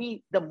makes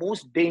me the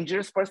most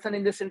dangerous person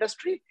in this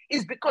industry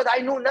is because I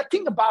know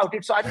nothing about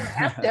it. So I don't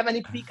have to have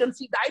any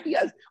preconceived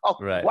ideas of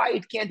why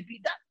it can't be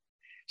done.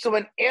 So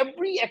when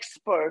every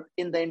expert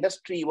in the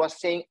industry was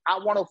saying, I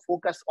want to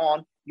focus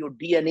on your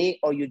DNA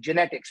or your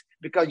genetics,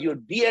 because your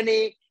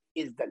DNA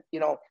is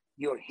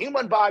your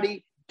human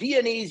body,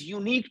 DNA is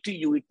unique to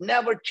you. It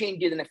never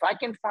changes. And if I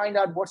can find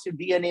out what's the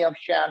DNA of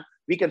Shan,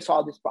 we can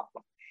solve this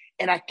problem.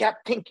 And I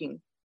kept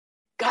thinking,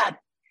 God,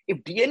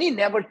 if DNA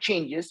never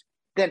changes,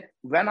 then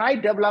when I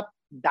develop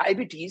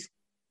diabetes,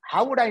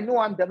 how would I know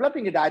I'm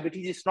developing a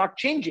diabetes? It's not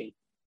changing.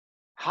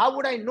 How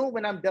would I know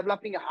when I'm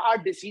developing a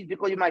heart disease?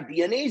 Because my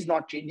DNA is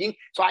not changing.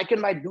 So I can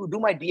do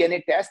my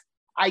DNA test.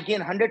 I gain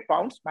 100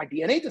 pounds, my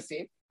DNA is the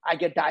same. I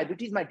get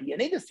diabetes, my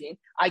DNA is the same.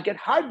 I get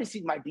heart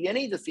disease, my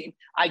DNA is the same.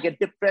 I get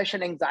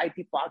depression,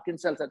 anxiety,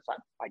 Parkinson's, and so on.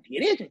 My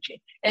DNA doesn't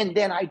change. And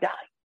then I die.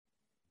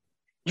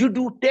 You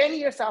do 10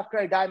 years after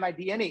I die, my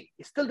DNA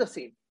is still the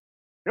same.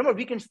 Remember,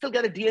 we can still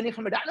get a DNA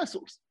from a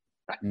dinosaurs.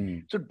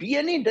 Right? So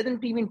DNA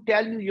doesn't even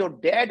tell you you're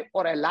dead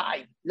or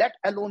alive, let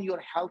alone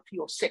you're healthy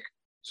or sick.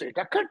 So it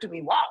occurred to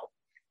me, wow,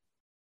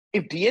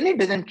 if DNA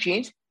doesn't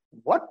change,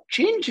 what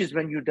changes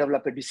when you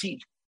develop a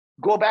disease?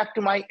 Go back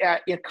to my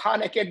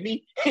Khan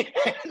Academy,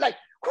 like,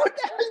 what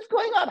the hell is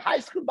going on? High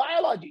school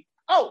biology.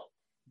 Oh,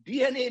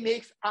 DNA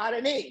makes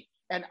RNA,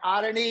 and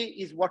RNA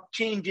is what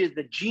changes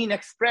the gene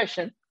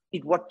expression.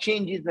 It's what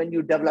changes when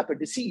you develop a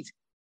disease.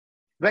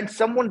 When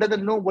someone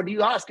doesn't know, what do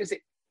you ask? You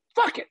say,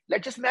 fuck it,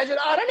 let's just measure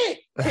RNA.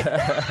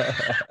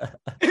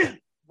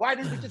 Why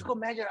don't we just go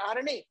measure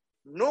RNA?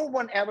 No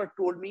one ever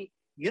told me,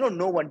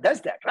 no one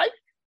does that,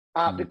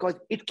 right? Because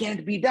it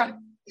can't be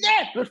done.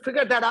 Yeah, we'll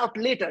figure that out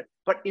later.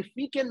 But if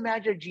we can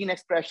measure gene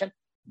expression,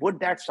 would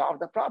that solve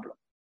the problem?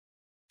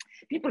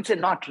 People say,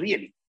 not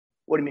really.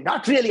 What do you mean?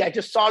 Not really. I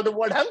just solved the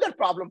world hunger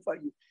problem for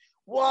you.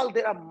 Well,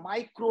 there are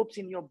microbes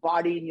in your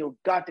body, in your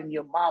gut, in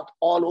your mouth,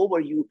 all over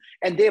you.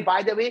 And they,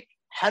 by the way,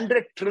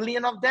 100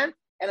 trillion of them,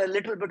 and a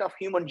little bit of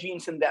human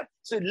genes in them.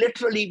 So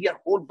literally, your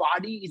whole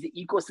body is an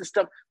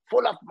ecosystem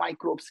full of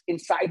microbes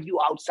inside you,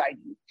 outside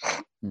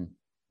you.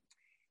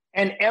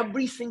 And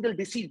every single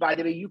disease, by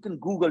the way, you can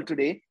Google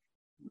today,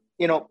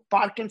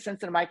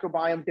 Parkinson's and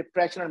microbiome,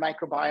 depression and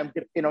microbiome,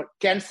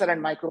 cancer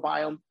and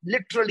microbiome,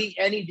 literally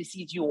any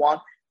disease you want,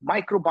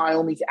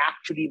 microbiome is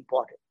actually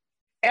important.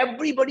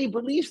 Everybody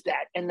believes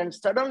that. And then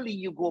suddenly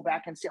you go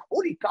back and say,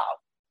 holy cow,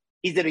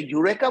 is there a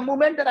eureka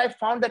moment that I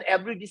found that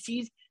every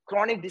disease,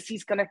 chronic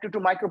disease connected to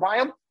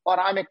microbiome, or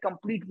I'm a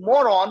complete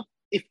moron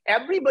if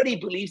everybody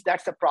believes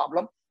that's a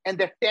problem and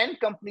there are 10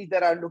 companies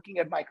that are looking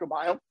at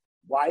microbiome,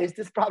 why is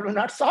this problem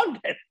not solved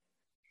yet?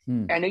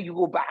 And then you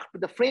go back to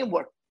the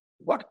framework.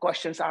 What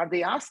questions are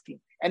they asking?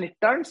 And it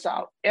turns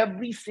out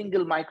every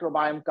single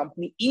microbiome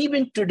company,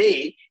 even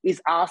today,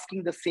 is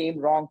asking the same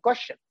wrong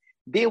question.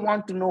 They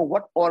want to know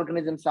what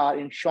organisms are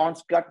in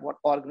Sean's gut, what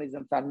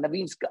organisms are in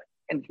Naveen's gut.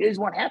 And here's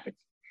what happens.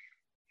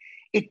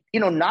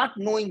 Not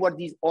knowing what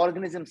these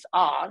organisms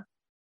are,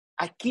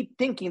 I keep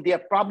thinking they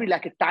are probably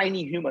like a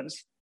tiny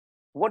humans.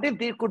 What if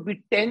there could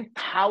be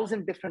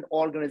 10,000 different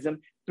organisms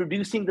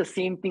producing the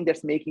same thing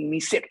that's making me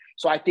sick?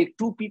 So I take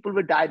two people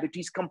with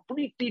diabetes,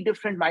 completely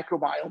different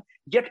microbiome,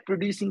 yet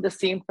producing the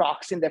same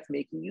toxin that's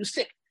making you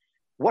sick.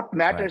 What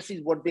matters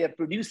is what they are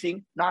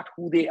producing, not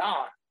who they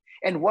are.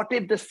 And what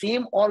if the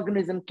same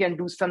organism can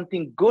do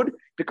something good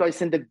because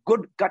it's in the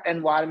good gut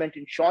environment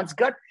in Sean's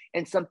gut,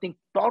 and something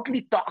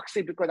totally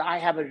toxic because I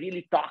have a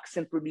really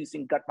toxin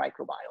producing gut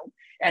microbiome.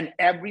 And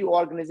every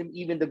organism,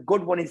 even the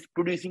good one, is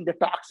producing the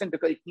toxin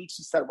because it needs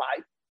to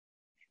survive.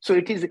 So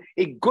it is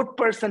a good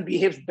person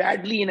behaves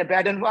badly in a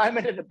bad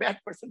environment and a bad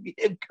person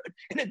behaves good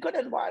in a good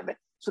environment.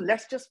 So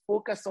let's just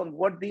focus on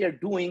what they are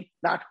doing,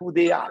 not who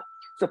they are.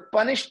 So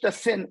punish the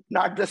sin,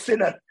 not the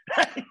sinner.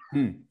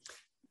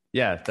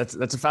 Yeah, that's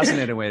a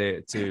fascinating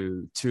way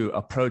to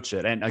approach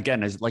it. And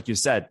again, as like you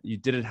said, you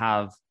didn't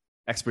have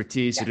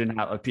expertise, you didn't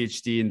have a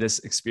PhD in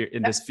this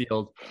this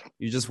field.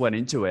 You just went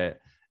into it.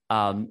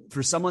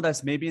 For someone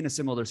that's maybe in a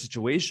similar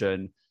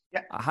situation,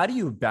 how do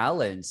you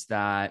balance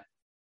that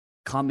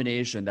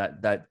combination,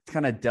 that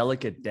kind of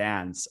delicate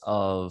dance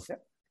of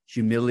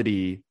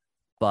humility,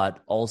 but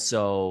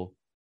also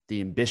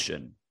the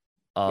ambition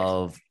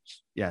of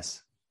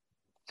yes?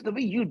 So the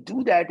way you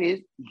do that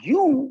is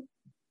you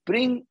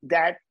bring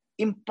that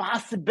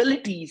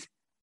impossibilities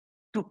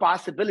to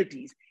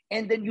possibilities,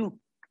 and then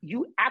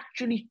you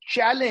actually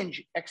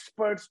challenge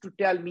experts to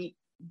tell me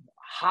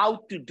how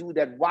to do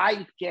that, why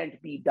it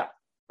can't be done,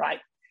 right?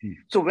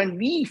 So when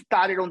we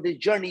started on this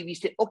journey, we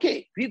said,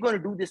 okay, we're going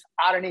to do this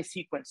RNA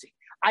sequencing.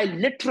 I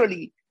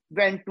literally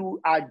went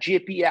to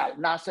JPL,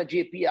 NASA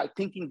JPL,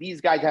 thinking these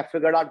guys have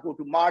figured out go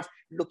to Mars,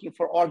 looking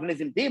for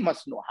organisms. They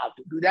must know how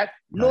to do that.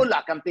 No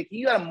luck. I'm thinking,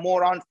 you are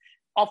morons.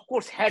 Of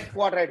course,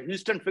 headquarters at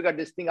Houston figured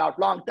this thing out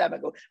long time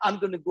ago. I'm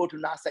going to go to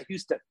NASA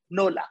Houston.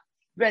 No luck.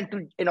 Went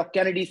to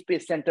Kennedy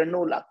Space Center.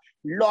 No luck.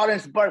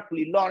 Lawrence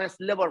Berkeley, Lawrence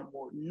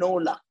Livermore. No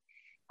luck.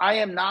 I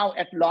am now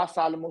at Los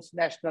Alamos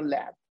National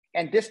Lab.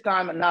 And this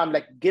time now I'm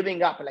like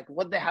giving up. Like,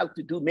 what the hell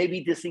to do?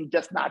 Maybe this thing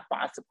just not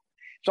possible.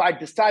 So I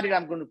decided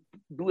I'm going to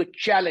do a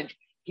challenge.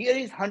 Here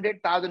is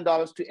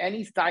 $100,000 to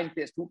any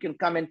scientist who can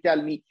come and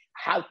tell me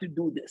how to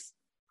do this.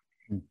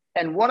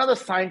 And one of the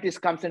scientists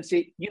comes and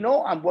say,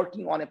 I'm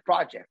working on a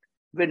project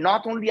where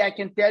not only I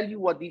can tell you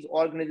what these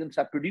organisms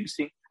are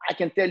producing, I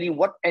can tell you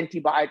what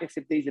antibiotics,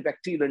 if there's a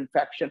bacterial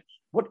infection,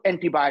 what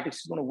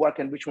antibiotics is going to work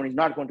and which one is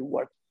not going to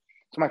work.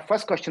 So my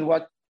first question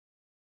was,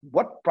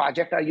 what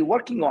project are you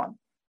working on?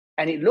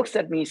 And he looks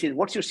at me and says,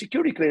 what's your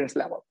security clearance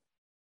level?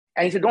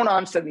 And he said, don't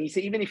answer me. He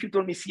said, even if you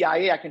told me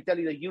CIA, I can tell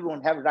you that you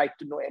don't have a right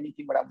to know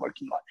anything what I'm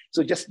working on.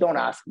 So just don't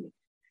ask me.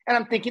 And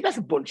I'm thinking, that's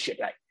bullshit,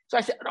 right? So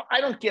I said, no,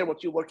 I don't care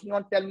what you're working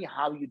on. Tell me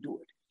how you do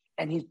it.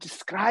 And he's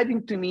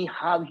describing to me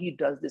how he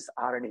does this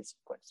RNA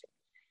sequencing.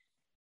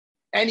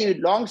 Anyway,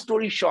 long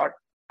story short,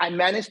 I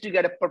managed to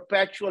get a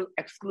perpetual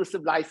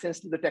exclusive license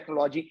to the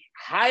technology,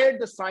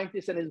 hired the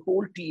scientist and his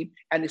whole team,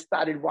 and it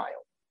started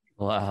wild.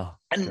 Wow.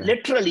 And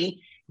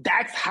literally,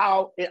 that's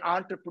how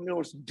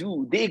entrepreneurs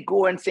do. They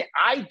go and say,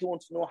 I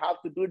don't know how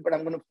to do it, but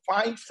I'm going to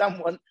find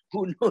someone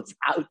who knows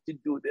how to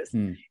do this.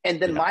 And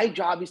then my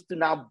job is to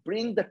now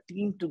bring the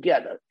team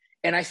together.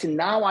 And I say,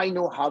 now I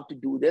know how to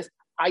do this.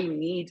 I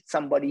need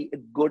somebody, a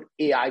good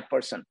AI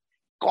person.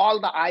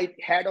 Call the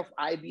head of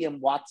IBM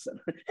Watson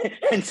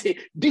and say,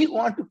 do you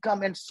want to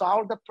come and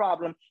solve the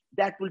problem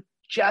that will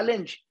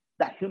challenge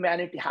that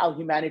humanity, how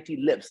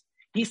humanity lives?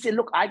 He said,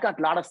 look, I got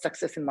a lot of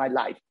success in my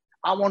life.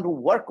 I want to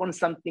work on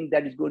something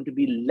that is going to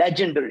be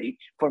legendary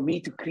for me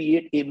to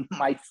create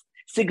my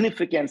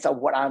significance of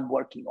what I'm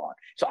working on.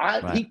 So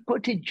he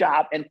quit his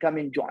job and come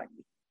and join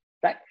me.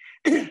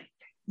 Right?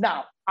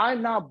 Now,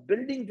 I'm now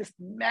building this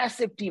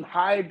massive team,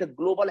 hired the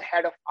global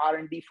head of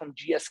R&D from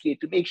GSK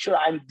to make sure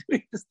I'm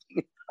doing this thing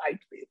in the right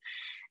way.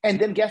 And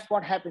then guess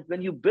what happens?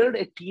 When you build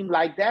a team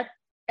like that,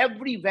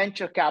 every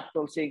venture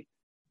capital saying,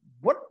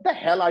 what the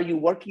hell are you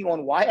working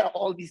on? Why are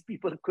all these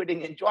people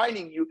quitting and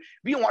joining you?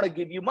 We want to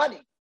give you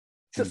money.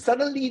 So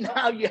suddenly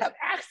now you have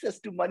access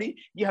to money,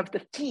 you have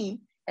the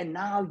team, and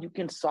now you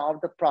can solve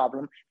the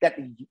problem that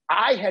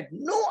I had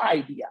no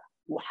idea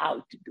how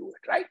to do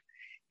it, right?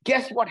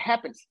 Guess what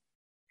happens?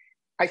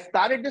 I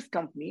started this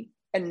company,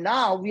 and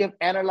now we have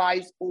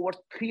analyzed over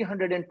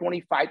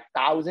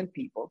 325,000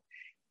 people.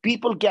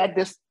 People get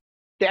this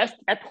test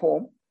at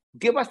home,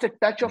 give us a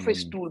touch of a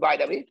stool, by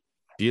the way.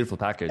 Beautiful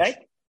package. Right?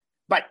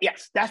 But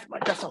yes, that's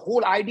the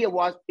whole idea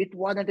was it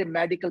wasn't a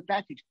medical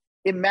package.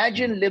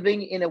 Imagine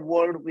living in a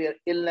world where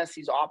illness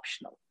is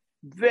optional,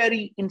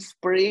 very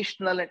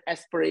inspirational and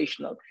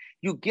aspirational.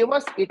 You give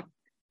us a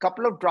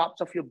couple of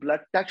drops of your blood,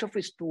 touch of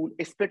your stool,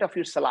 a spit of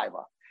your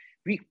saliva.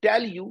 We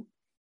tell you,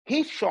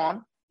 hey,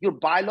 Sean, your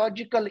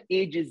biological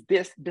age is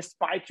this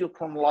despite your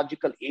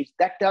chronological age.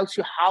 That tells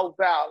you how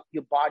well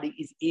your body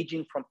is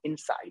aging from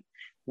inside.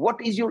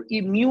 What is your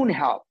immune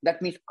health?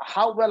 That means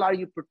how well are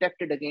you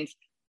protected against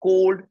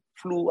cold,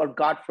 flu, or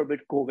God forbid,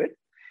 COVID?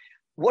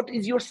 What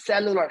is your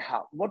cellular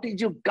health? What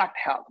is your gut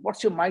health?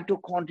 What's your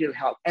mitochondrial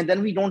health? And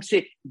then we don't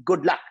say,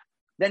 good luck.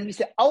 Then we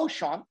say, oh,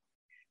 Sean,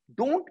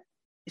 don't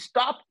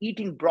stop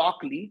eating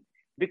broccoli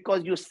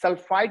because your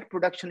sulfide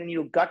production in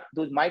your gut,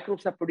 those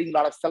microbes are putting a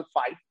lot of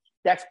sulfide.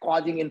 That's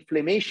causing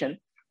inflammation.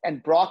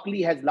 And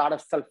broccoli has a lot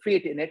of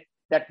sulfate in it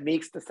that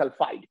makes the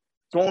sulfide.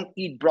 Don't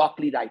eat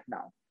broccoli right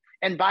now.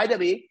 And by the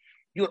way,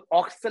 your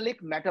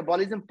oxalic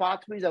metabolism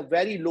pathways are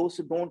very low,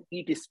 so don't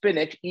eat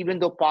spinach, even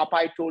though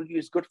Popeye told you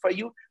it's good for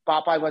you.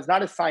 Popeye was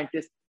not a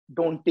scientist.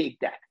 Don't take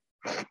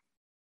that.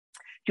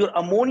 Your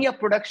ammonia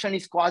production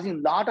is causing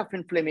a lot of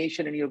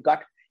inflammation in your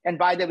gut. And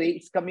by the way,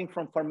 it's coming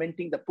from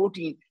fermenting the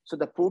protein. So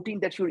the protein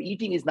that you're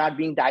eating is not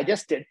being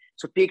digested.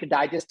 So take a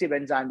digestive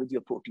enzyme with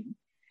your protein.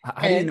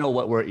 How do you know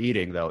what we're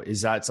eating, though?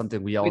 Is that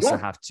something we also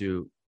have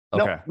to?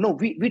 Okay. No,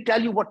 we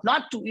tell you what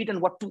not to eat and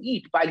what to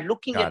eat by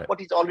looking at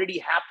what is already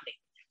happening.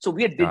 So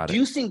we are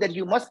deducing that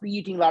you must be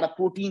eating a lot of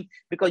protein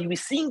because you'll be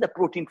seeing the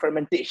protein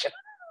fermentation.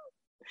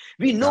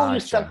 We know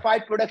your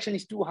sulfide production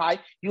is too high.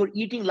 You're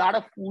eating a lot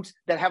of foods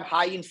that have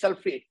high in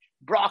sulfate,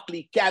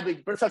 broccoli,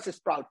 cabbage, Brussels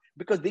sprout,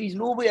 because there is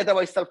no way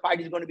otherwise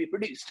sulfide is going to be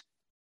produced.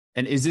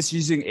 And is this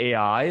using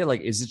AI?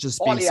 Like, is it just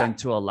being sent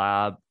to a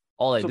lab?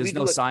 So there's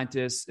no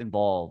scientists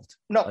involved.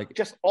 No,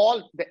 just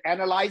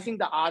analyzing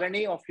the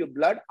RNA of your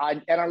blood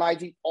and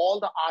analyzing all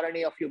the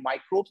RNA of your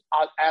microbes,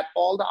 at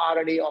all the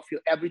RNA of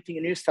your everything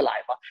in your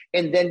saliva.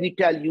 And then we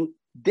tell you,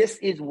 this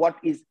is what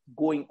is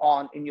going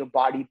on in your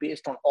body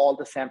based on all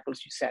the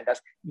samples you send us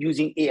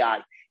using AI.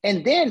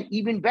 And then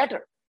even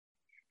better,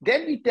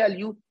 then we tell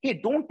you, hey,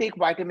 don't take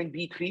vitamin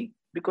B3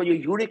 because your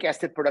uric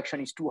acid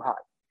production is too high.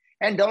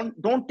 And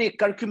don't take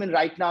curcumin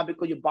right now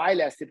because your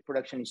bile acid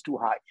production is too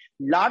high.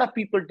 A lot of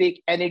people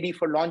take NAD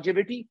for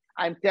longevity.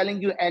 I'm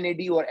telling you,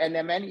 NAD or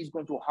NMN is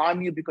going to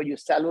harm you because your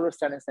cellular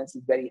senescence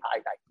is very high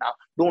right now.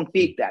 Don't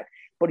take that.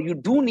 But you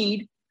do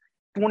need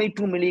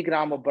 22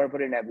 milligram of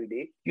berberine every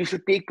day. You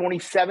should take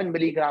 27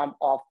 milligram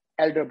of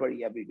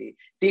elderberry every day.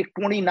 Take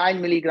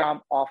 29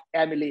 milligram of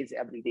amylase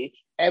every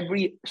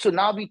day. So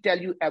now we tell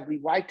you every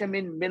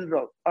vitamin,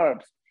 mineral,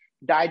 herbs,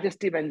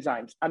 digestive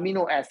enzymes,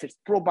 amino acids,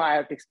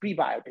 probiotics,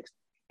 prebiotics.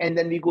 And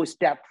then we go a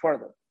step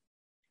further.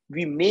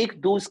 We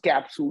make those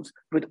capsules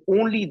with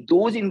only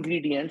those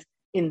ingredients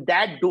in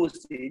that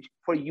dosage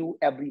for you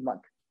every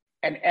month.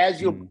 And as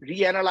you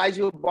reanalyze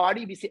your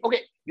body, we say,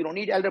 okay, you don't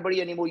need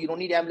elderberry anymore. You don't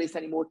need amylase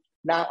anymore.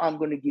 Now I'm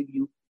going to give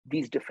you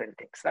these different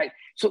things, right?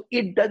 So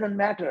it doesn't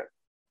matter.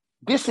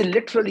 This is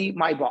literally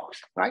my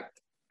box, right?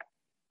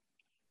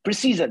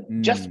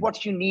 Precision, just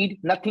what you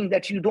need, nothing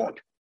that you don't.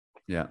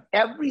 Yeah.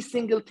 Every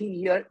single thing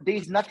here, there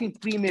is nothing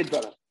pre-made,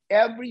 brother.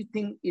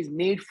 Everything is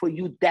made for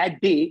you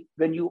that day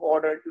when you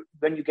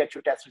get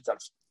your test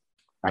results.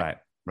 Right.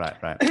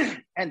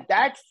 And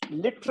that's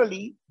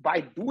literally,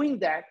 by doing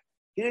that,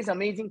 here's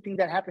amazing thing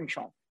that happened,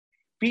 Sean.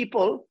 We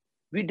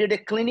did a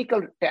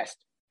clinical test.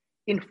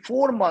 In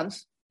 4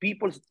 months,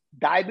 people's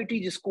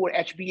diabetes score,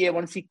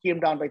 HbA1c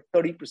came down by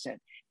 30%.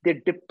 Their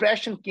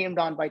depression came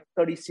down by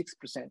 36%.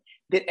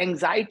 Their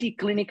anxiety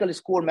clinical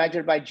score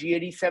measured by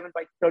GAD-7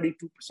 by 32%.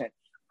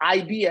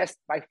 IBS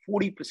by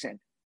 40%.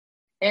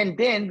 And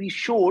then we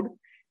showed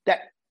that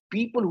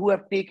people who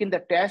have taken the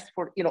test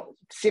for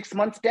 6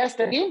 months test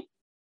again,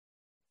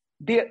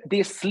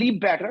 they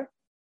sleep better.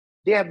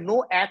 They have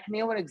no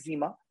acne or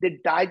eczema. Their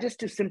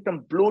digestive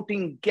symptom,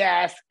 bloating,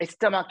 gas,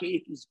 stomach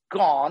ache is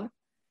gone.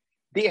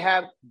 They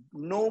have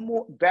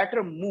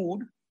better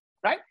mood,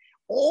 right?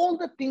 All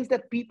the things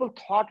that people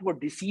thought were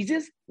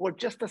diseases were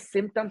just the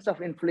symptoms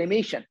of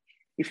inflammation.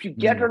 If you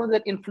get rid of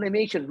that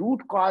inflammation,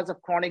 root cause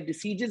of chronic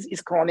diseases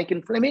is chronic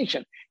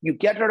inflammation. You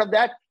get rid of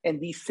that and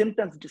these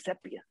symptoms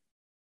disappear,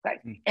 right?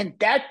 And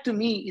that to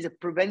me is a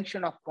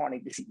prevention of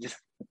chronic diseases.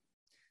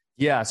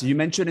 Yeah. So you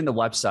mentioned in the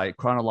website,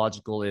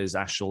 chronological is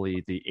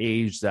actually the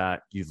age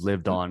that you've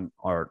lived on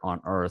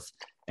Earth,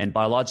 and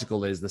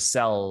biological is the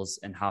cells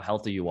and how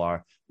healthy you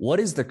are. What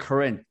is the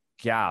current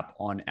gap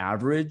on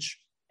average?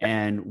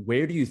 And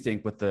where do you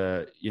think with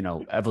the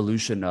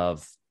evolution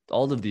of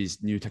all of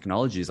these new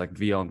technologies like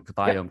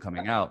biome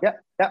coming out,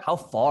 how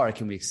far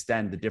can we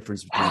extend the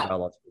difference between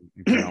biological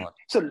and chronological?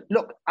 So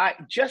look, I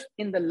just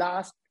in the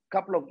last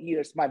couple of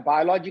years, my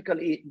biological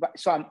age,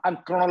 so I'm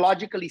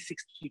chronologically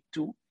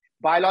 62,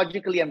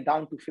 biologically I'm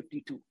down to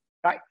 52,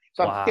 right?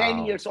 So I'm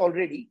 10 years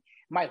already.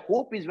 My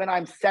hope is when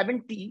I'm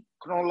 70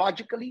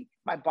 chronologically,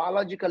 my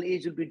biological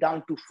age will be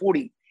down to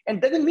 40. And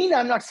doesn't mean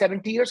I'm not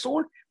 70 years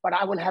old, but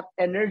I will have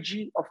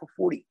energy of a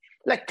 40.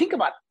 Like think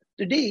about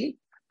it. Today,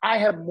 I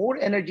have more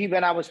energy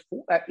when I was,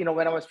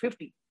 when I was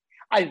 50.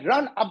 I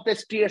run up the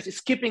stairs,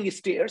 skipping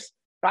stairs,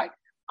 right?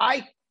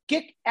 I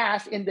kick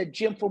ass in the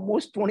gym for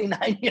most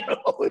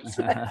 29-year-olds.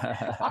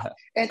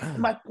 And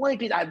my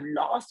point is, I've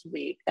lost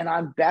weight and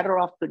I'm better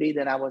off today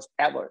than I was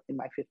ever in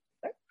my 50s.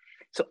 Right?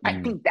 So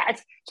I think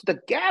so the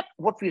gap,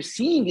 what we're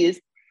seeing is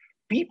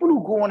people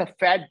who go on a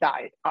fat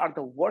diet are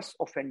the worst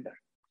offender.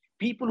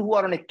 People who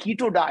are on a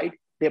keto diet,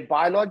 their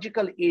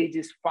biological age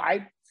is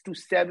 5 to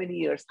 7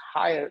 years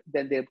higher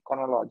than their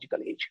chronological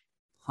age.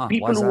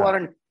 People who are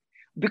on,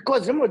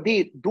 because remember,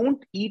 they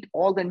don't eat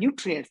all the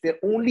nutrients. They're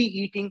only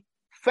eating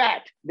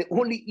fat. They're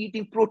only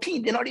eating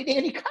protein. They're not eating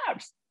any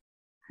carbs.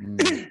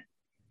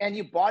 And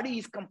your body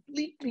is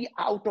completely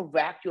out of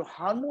whack. Your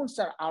hormones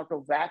are out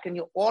of whack and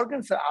your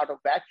organs are out of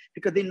whack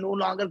because they're no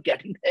longer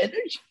getting the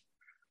energy.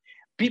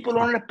 People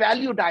on a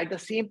paleo diet, the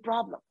same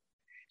problem.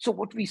 So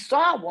what we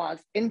saw was,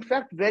 in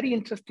fact, very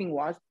interesting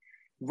was,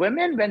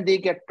 women, when they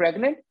get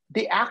pregnant,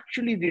 they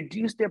actually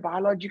reduce their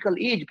biological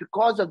age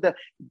because of the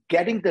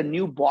getting the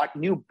new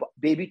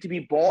baby to be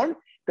born.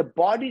 The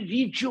body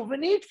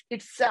rejuvenates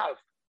itself.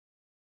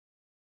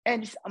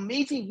 And it's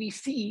amazing. We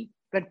see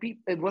when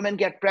women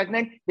get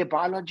pregnant, their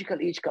biological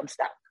age comes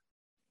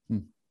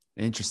down.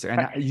 Interesting.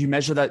 And you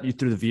measure that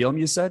through the Viome,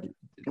 you said?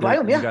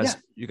 Viome,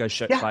 You guys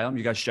share Viome?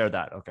 You guys share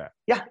that? Okay.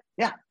 Yeah.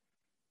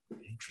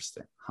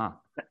 Interesting. Wow.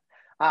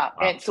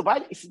 And so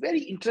it's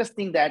very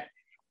interesting that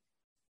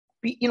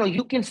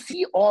you can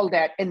see all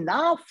that. And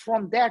now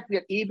from that, we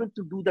are able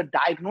to do the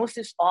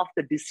diagnosis of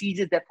the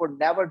diseases that were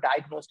never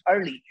diagnosed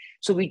early.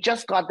 So we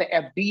just got the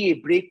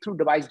FDA breakthrough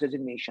device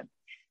designation.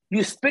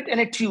 You spit in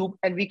a tube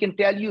and we can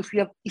tell you if you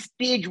have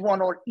stage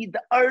 1 or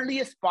the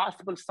earliest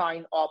possible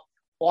sign of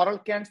oral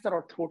cancer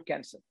or throat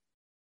cancer.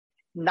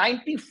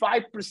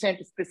 95%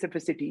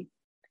 specificity.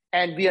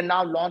 And we are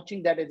now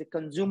launching that as a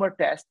consumer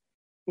test.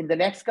 In the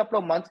next couple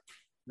of months,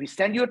 we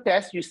send you a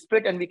test, you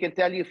spit, and we can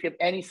tell you if you have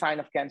any sign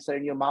of cancer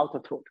in your mouth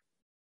or throat.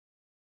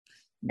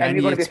 And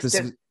we're going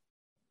to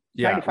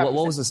be what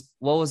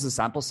was the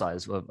sample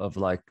size of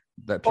like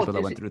the people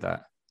that went through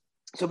that?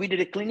 So we did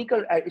a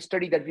clinical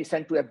study that we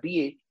sent to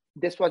FDA.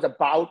 This was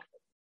about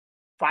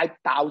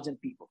 5,000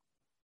 people.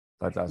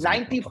 5,000.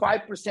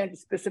 95%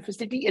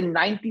 specificity and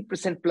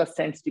 90% plus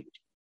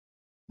sensitivity.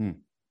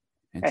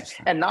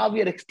 And now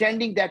we are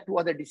extending that to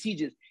other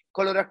diseases: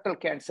 colorectal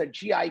cancer,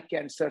 GI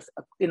cancers,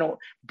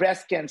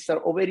 breast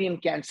cancer, ovarian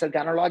cancer,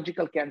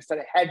 gynecological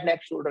cancer, head, neck,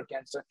 shoulder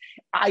cancer,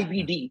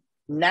 IBD,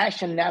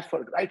 NASH and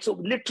NAFLD, right? So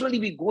literally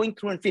we're going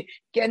through and say,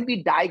 can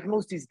we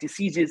diagnose these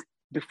diseases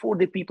before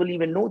the people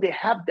even know they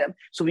have them,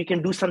 so we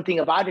can do something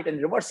about it and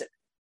reverse it?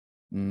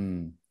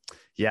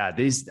 Yeah,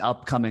 these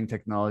upcoming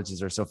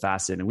technologies are so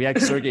fascinating. We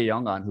had Sergey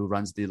Young on, who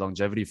runs the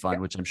Longevity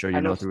Fund, which I'm sure you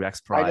know through X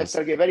Prize. I know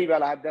Sergey very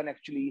well. I've done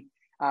actually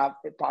a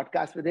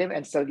podcast with him,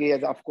 and Sergey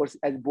is, of course,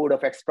 as board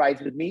of X Prize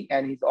with me,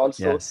 and he's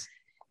also,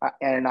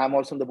 and I'm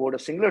also on the board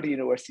of Singularity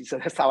University. So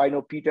that's how I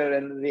know Peter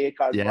and Ray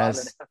Cardwell.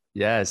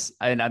 Yes.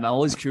 And I'm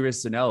always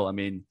curious to know. I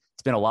mean,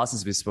 it's been a while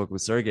since we spoke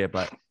with Sergey,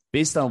 but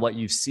based on what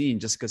you've seen,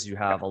 just because you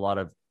have a lot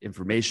of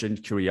information,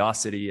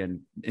 curiosity, and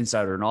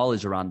insider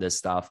knowledge around this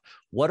stuff,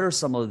 what are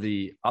some of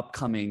the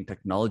upcoming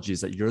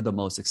technologies that you're the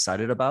most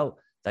excited about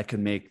that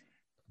can make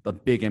a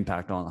big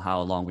impact on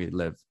how long we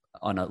live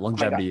on a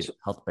longevity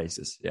health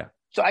basis? Yeah.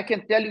 So I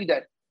can tell you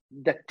that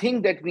the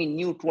thing that we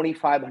knew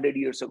 2,500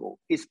 years ago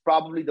is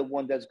probably the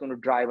one that's going to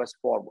drive us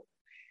forward,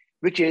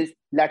 which is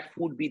let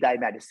food be thy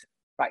medicine,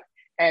 right?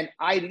 And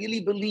I really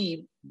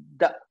believe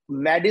the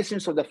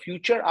medicines of the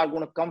future are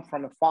going to come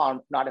from a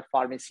farm, not a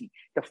pharmacy.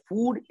 The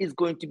food is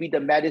going to be the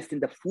medicine.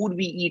 The food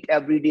we eat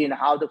every day and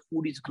how the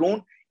food is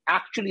grown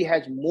actually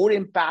has more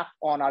impact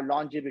on our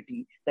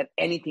longevity than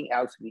anything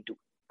else we do,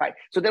 right?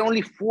 So there are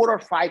only 4 or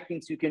 5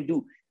 things you can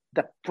do: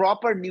 the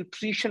proper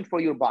nutrition for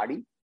your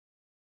body,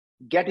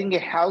 getting a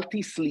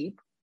healthy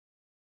sleep,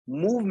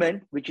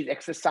 movement, which is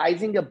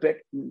exercising a bit.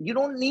 You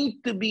don't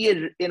need to be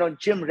a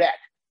gym rat.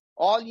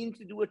 All you need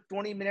to do is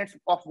 20 minutes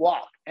of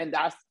walk, and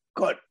that's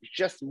good. It's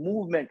just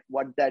movement,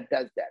 what that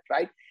does that,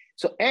 right?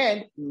 So,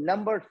 and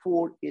number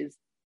 4 is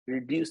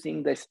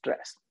reducing the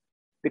stress,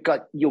 because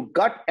your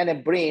gut and a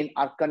brain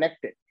are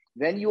connected.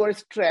 When you are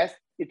stressed,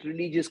 it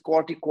releases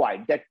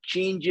corticoid that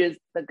changes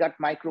the gut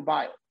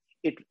microbiome.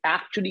 It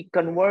actually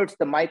converts,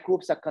 the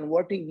microbes are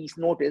converting these,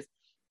 notice,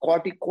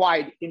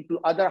 corticoid into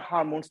other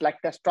hormones like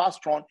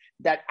testosterone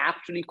that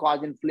actually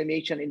cause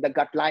inflammation in the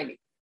gut lining,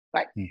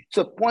 right?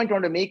 So point I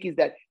want to make is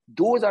that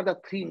those are the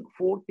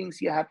 4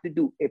 things you have to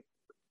do.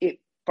 A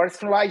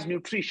personalized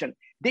nutrition.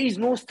 There is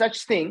no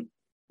such thing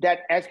that,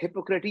 as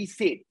Hippocrates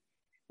said,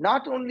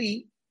 not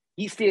only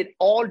he said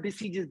all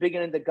diseases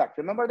begin in the gut.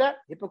 Remember that?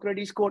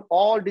 Hippocrates quote,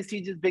 all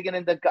diseases begin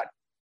in the gut.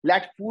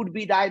 Let food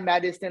be thy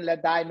medicine,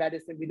 let thy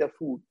medicine be the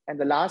food. And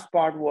the last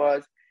part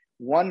was,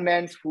 one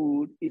man's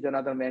food is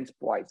another man's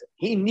poison.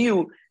 He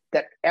knew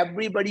that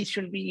everybody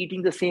shouldn't be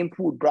eating the same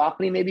food.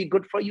 Broccoli may be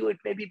good for you, it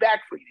may be bad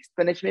for you.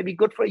 Spinach may be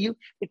good for you,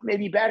 it may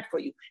be bad for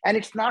you. And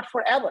it's not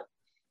forever.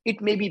 It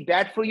may be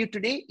bad for you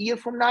today, a year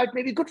from now, it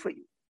may be good for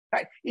you.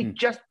 right? It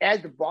just,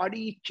 as the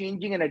body is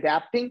changing and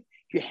adapting,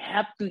 you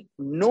have to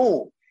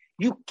know.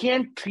 You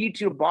can't treat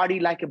your body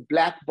like a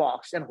black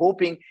box and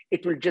hoping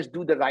it will just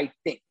do the right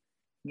thing.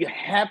 You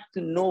have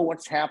to know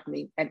what's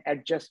happening and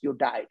adjust your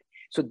diet.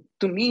 So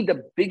to me,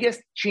 the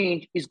biggest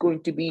change is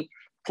going to be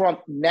from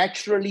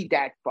naturally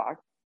that part.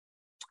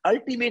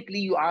 Ultimately,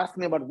 you ask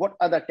me about what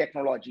other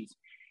technologies.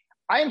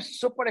 I am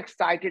super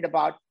excited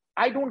about,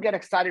 I don't get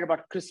excited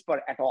about CRISPR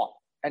at all.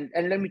 And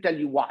let me tell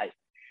you why.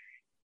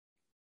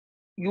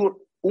 Your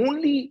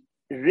only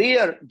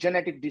rare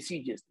genetic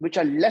diseases, which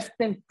are less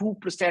than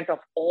 2% of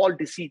all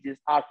diseases,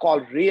 are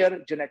called rare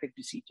genetic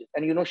diseases.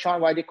 And you know,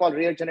 Sean, why they call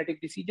rare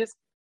genetic diseases?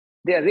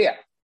 They're rare,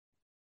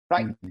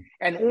 right? Mm-hmm.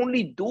 And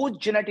only those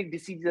genetic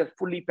diseases are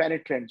fully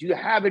penetrant. You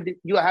have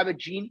a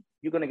gene,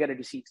 you're going to get a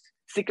disease.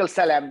 Sickle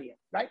cell anemia,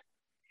 right?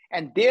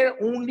 And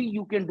there only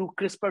you can do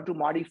CRISPR to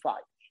modify.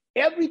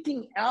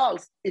 Everything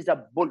else is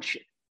a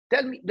bullshit.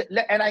 Tell me,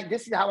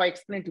 this is how I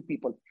explain to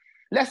people.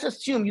 Let's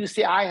assume you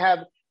say, I have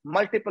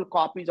multiple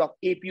copies of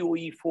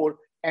APOE4,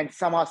 and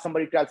somehow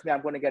somebody tells me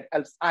I'm going to get,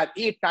 I have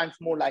 8 times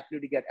more likely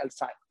to get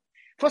Alzheimer's.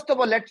 First of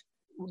all,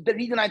 the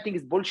reason I think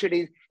is bullshit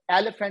is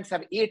elephants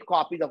have 8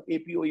 copies of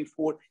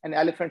APOE4, and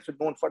elephants are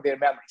known for their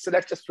memory. So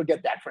let's just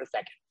forget that for a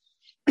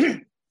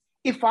second.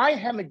 If I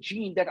have a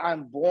gene that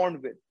I'm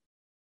born with,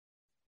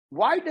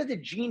 why does a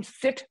gene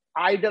sit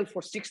idle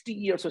for 60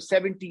 years or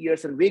 70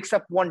 years and wakes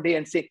up one day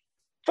and say,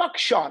 fuck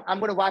Sean, I'm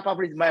going to wipe out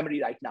his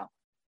memory right now?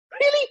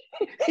 Really?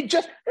 It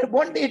just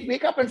one day it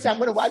wake up and say, I'm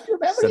going to wipe your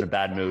memory. It's in a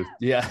bad mood.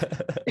 Yeah.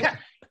 Yeah.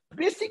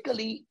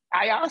 Basically,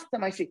 I asked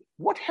them, I say,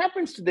 what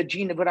happens to the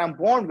gene that I'm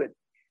born with?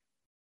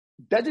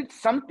 Does it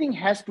something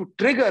has to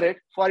trigger it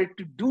for it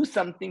to do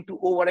something to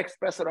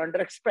overexpress or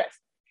underexpress?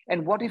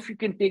 And what if you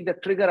can take the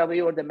trigger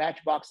away or the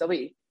matchbox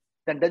away?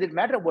 Then does it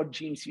matter what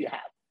genes you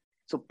have?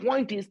 So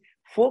point is,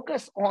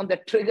 focus on the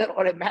trigger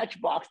or a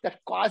matchbox that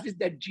causes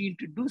that gene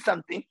to do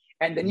something,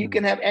 and then you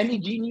can have any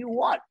gene you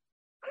want.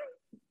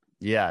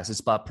 Yes, it's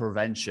about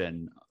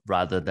prevention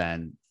rather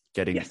than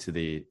getting to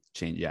the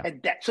change. Yeah.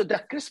 And so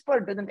the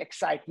CRISPR doesn't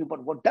excite me,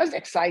 but what does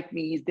excite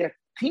me is there are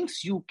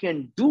things you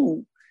can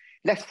do.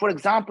 Like, for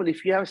example,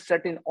 if you have a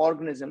certain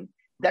organism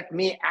that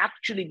may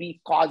actually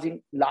be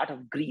causing a lot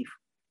of grief,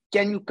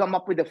 can you come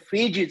up with the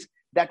phages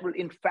that will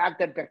infect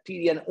that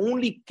bacteria and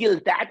only kill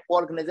that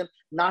organism,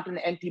 not an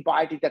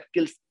antibiotic that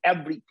kills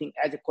everything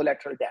as a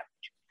collateral damage?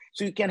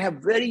 So you can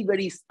have very,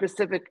 very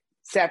specific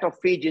set of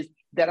phages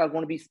that are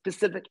going to be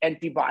specific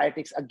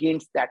antibiotics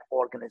against that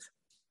organism.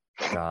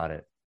 Got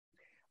it.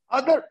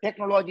 Other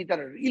technologies that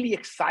are really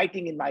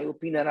exciting, in my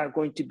opinion, are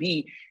going to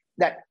be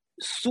that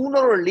sooner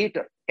or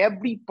later,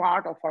 every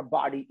part of our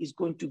body is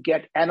going to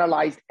get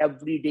analyzed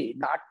every day,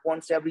 not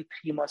once every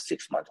 3 months,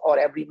 6 months, or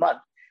every month,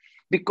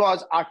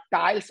 because our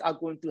tiles are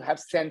going to have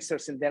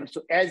sensors in them.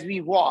 So as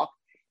we walk,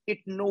 it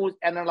knows,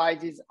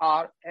 analyzes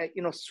our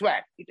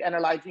sweat, it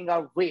analyzing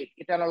our weight,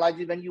 it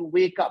analyzes when you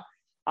wake up.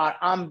 Our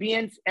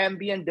ambient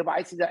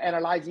devices are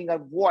analyzing our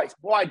voice.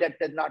 Boy, that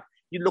does not,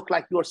 you look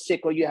like you're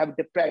sick or you have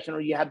depression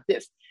or you have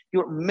this.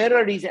 Your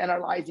mirror is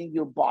analyzing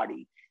your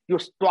body. Your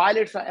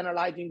toilets are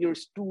analyzing your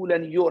stool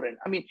and urine.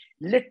 I mean,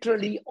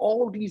 literally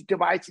all these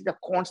devices are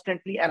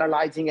constantly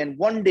analyzing. And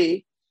one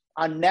day,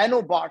 our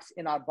nanobots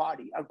in our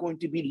body are going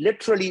to be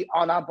literally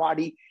on our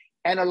body,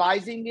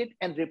 analyzing it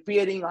and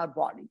repairing our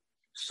body.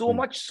 So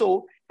much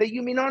so that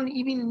you may not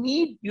even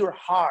need your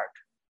heart,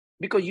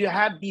 because you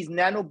have these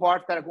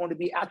nanobots that are going to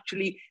be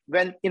actually,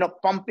 when,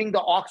 pumping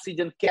the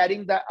oxygen,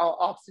 carrying the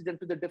oxygen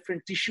to the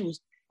different tissues.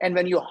 And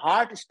when your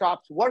heart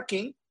stops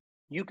working,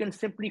 you can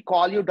simply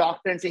call your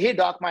doctor and say, hey,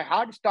 doc, my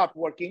heart stopped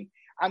working.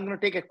 I'm going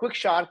to take a quick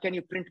shower. Can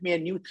you print me a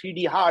new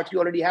 3D heart? You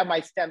already have my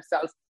stem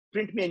cells.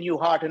 Print me a new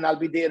heart and I'll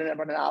be there in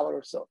about an hour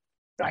or so.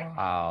 Right.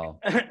 Wow.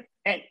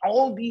 And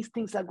all these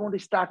things are going to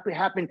start to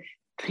happen.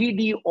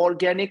 3D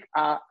organic,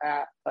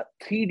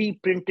 3D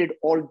printed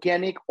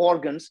organic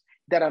organs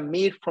that are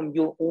made from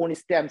your own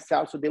stem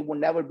cells, so they will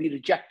never be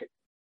rejected.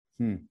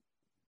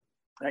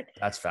 Right.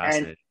 That's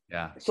fascinating.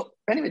 Yeah. So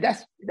anyway,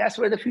 that's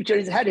where the future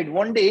is headed.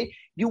 One day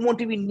you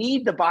won't even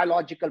need the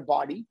biological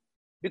body,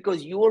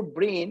 because your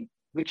brain,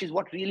 which is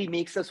what really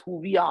makes us who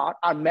we are,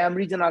 our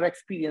memories and our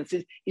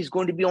experiences, is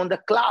going to be on the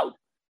cloud.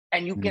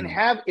 And you can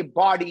have a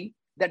body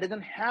that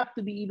doesn't have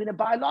to be even a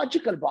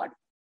biological body,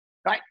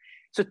 right?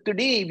 So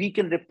today we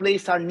can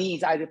replace our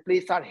knees, I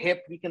replace our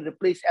hip, we can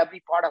replace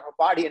every part of our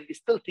body, and we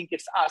still think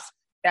it's us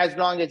as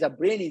long as our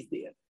brain is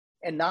there.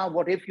 And now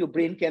what if your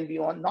brain can be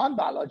on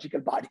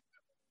non-biological body?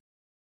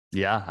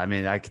 Yeah, I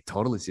mean, I could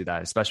totally see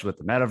that, especially with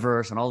the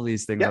metaverse and all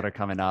these things that are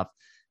coming up.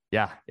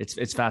 Yeah,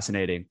 it's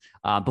fascinating.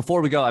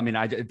 Before we go, I mean,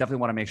 I definitely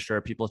want to make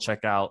sure people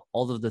check out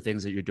all of the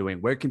things that you're doing.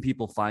 Where can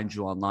people find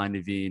you online,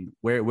 Naveen?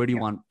 Where do you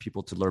want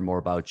people to learn more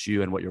about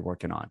you and what you're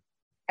working on?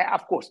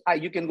 Of course,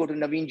 you can go to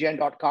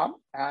naveenjain.com.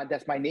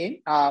 That's my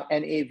name,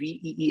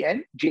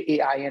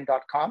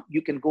 NaveenJain.com.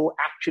 You can go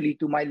actually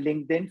to my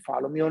LinkedIn,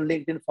 follow me on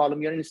LinkedIn, follow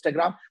me on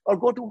Instagram, or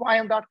go to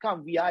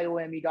viome.com,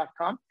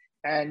 viome.com.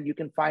 And you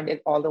can find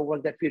all the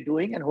work that we're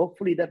doing, and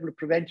hopefully that will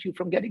prevent you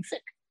from getting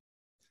sick.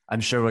 I'm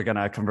sure we're going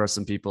to convert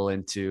some people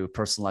into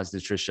personalized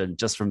nutrition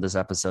just from this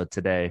episode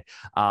today.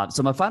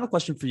 So my final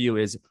question for you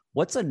is,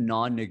 what's a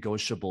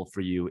non-negotiable for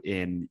you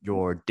in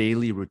your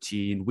daily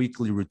routine,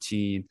 weekly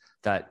routine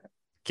that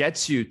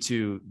gets you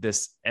to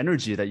this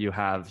energy that you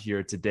have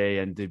here today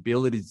and the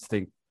ability to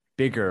think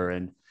bigger?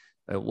 And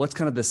what's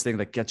kind of this thing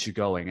that gets you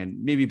going,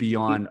 and maybe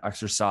beyond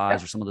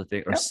exercise or some of the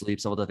things, or sleep,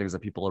 some of the things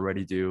that people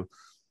already do?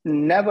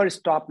 Never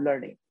stop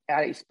learning.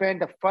 I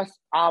spend the first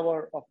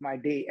hour of my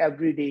day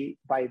every day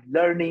by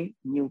learning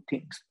new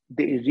things.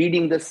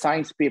 Reading the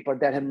science paper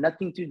that have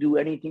nothing to do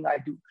anything I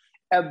do.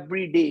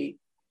 Every day,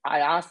 I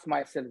ask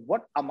myself,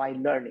 what am I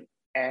learning?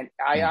 And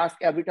I ask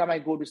every time I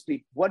go to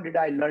sleep, what did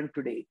I learn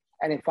today?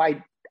 And if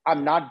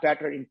I'm not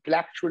better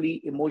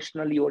intellectually,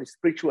 emotionally, or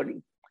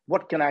spiritually,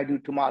 what can I do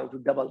tomorrow to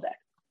double that?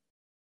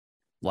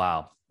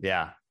 Wow.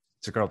 Yeah.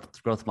 It's a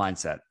growth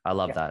mindset. I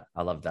love that.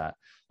 I love that.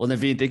 Well,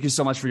 Naveen, thank you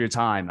so much for your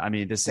time. I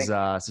mean, this is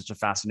such a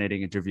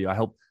fascinating interview. I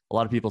hope a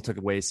lot of people took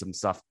away some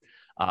stuff,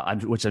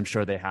 which I'm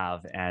sure they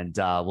have. And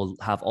we'll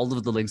have all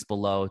of the links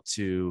below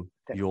to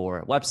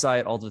your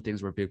website, all the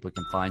things where people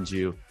can find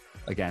you.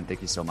 Again,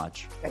 thank you so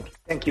much.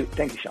 Thank you.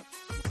 Thank you, Sean.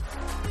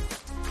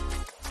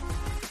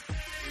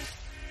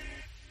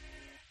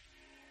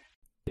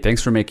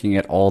 Thanks for making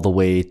it all the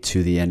way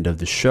to the end of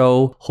the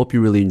show. Hope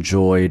you really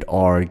enjoyed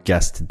our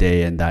guest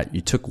today and that you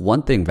took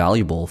one thing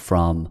valuable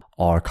from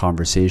our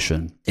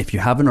conversation. If you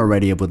haven't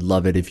already, I would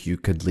love it if you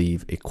could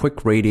leave a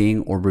quick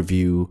rating or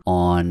review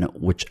on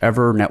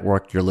whichever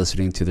network you're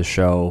listening to the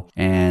show,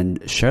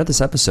 and share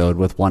this episode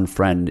with one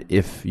friend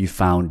if you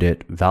found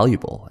it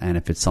valuable. And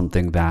if it's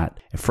something that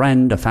a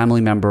friend, a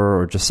family member,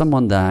 or just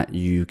someone that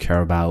you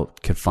care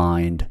about could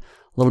find a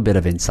little bit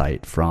of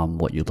insight from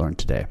what you learned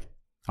today.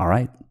 All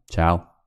right. Ciao.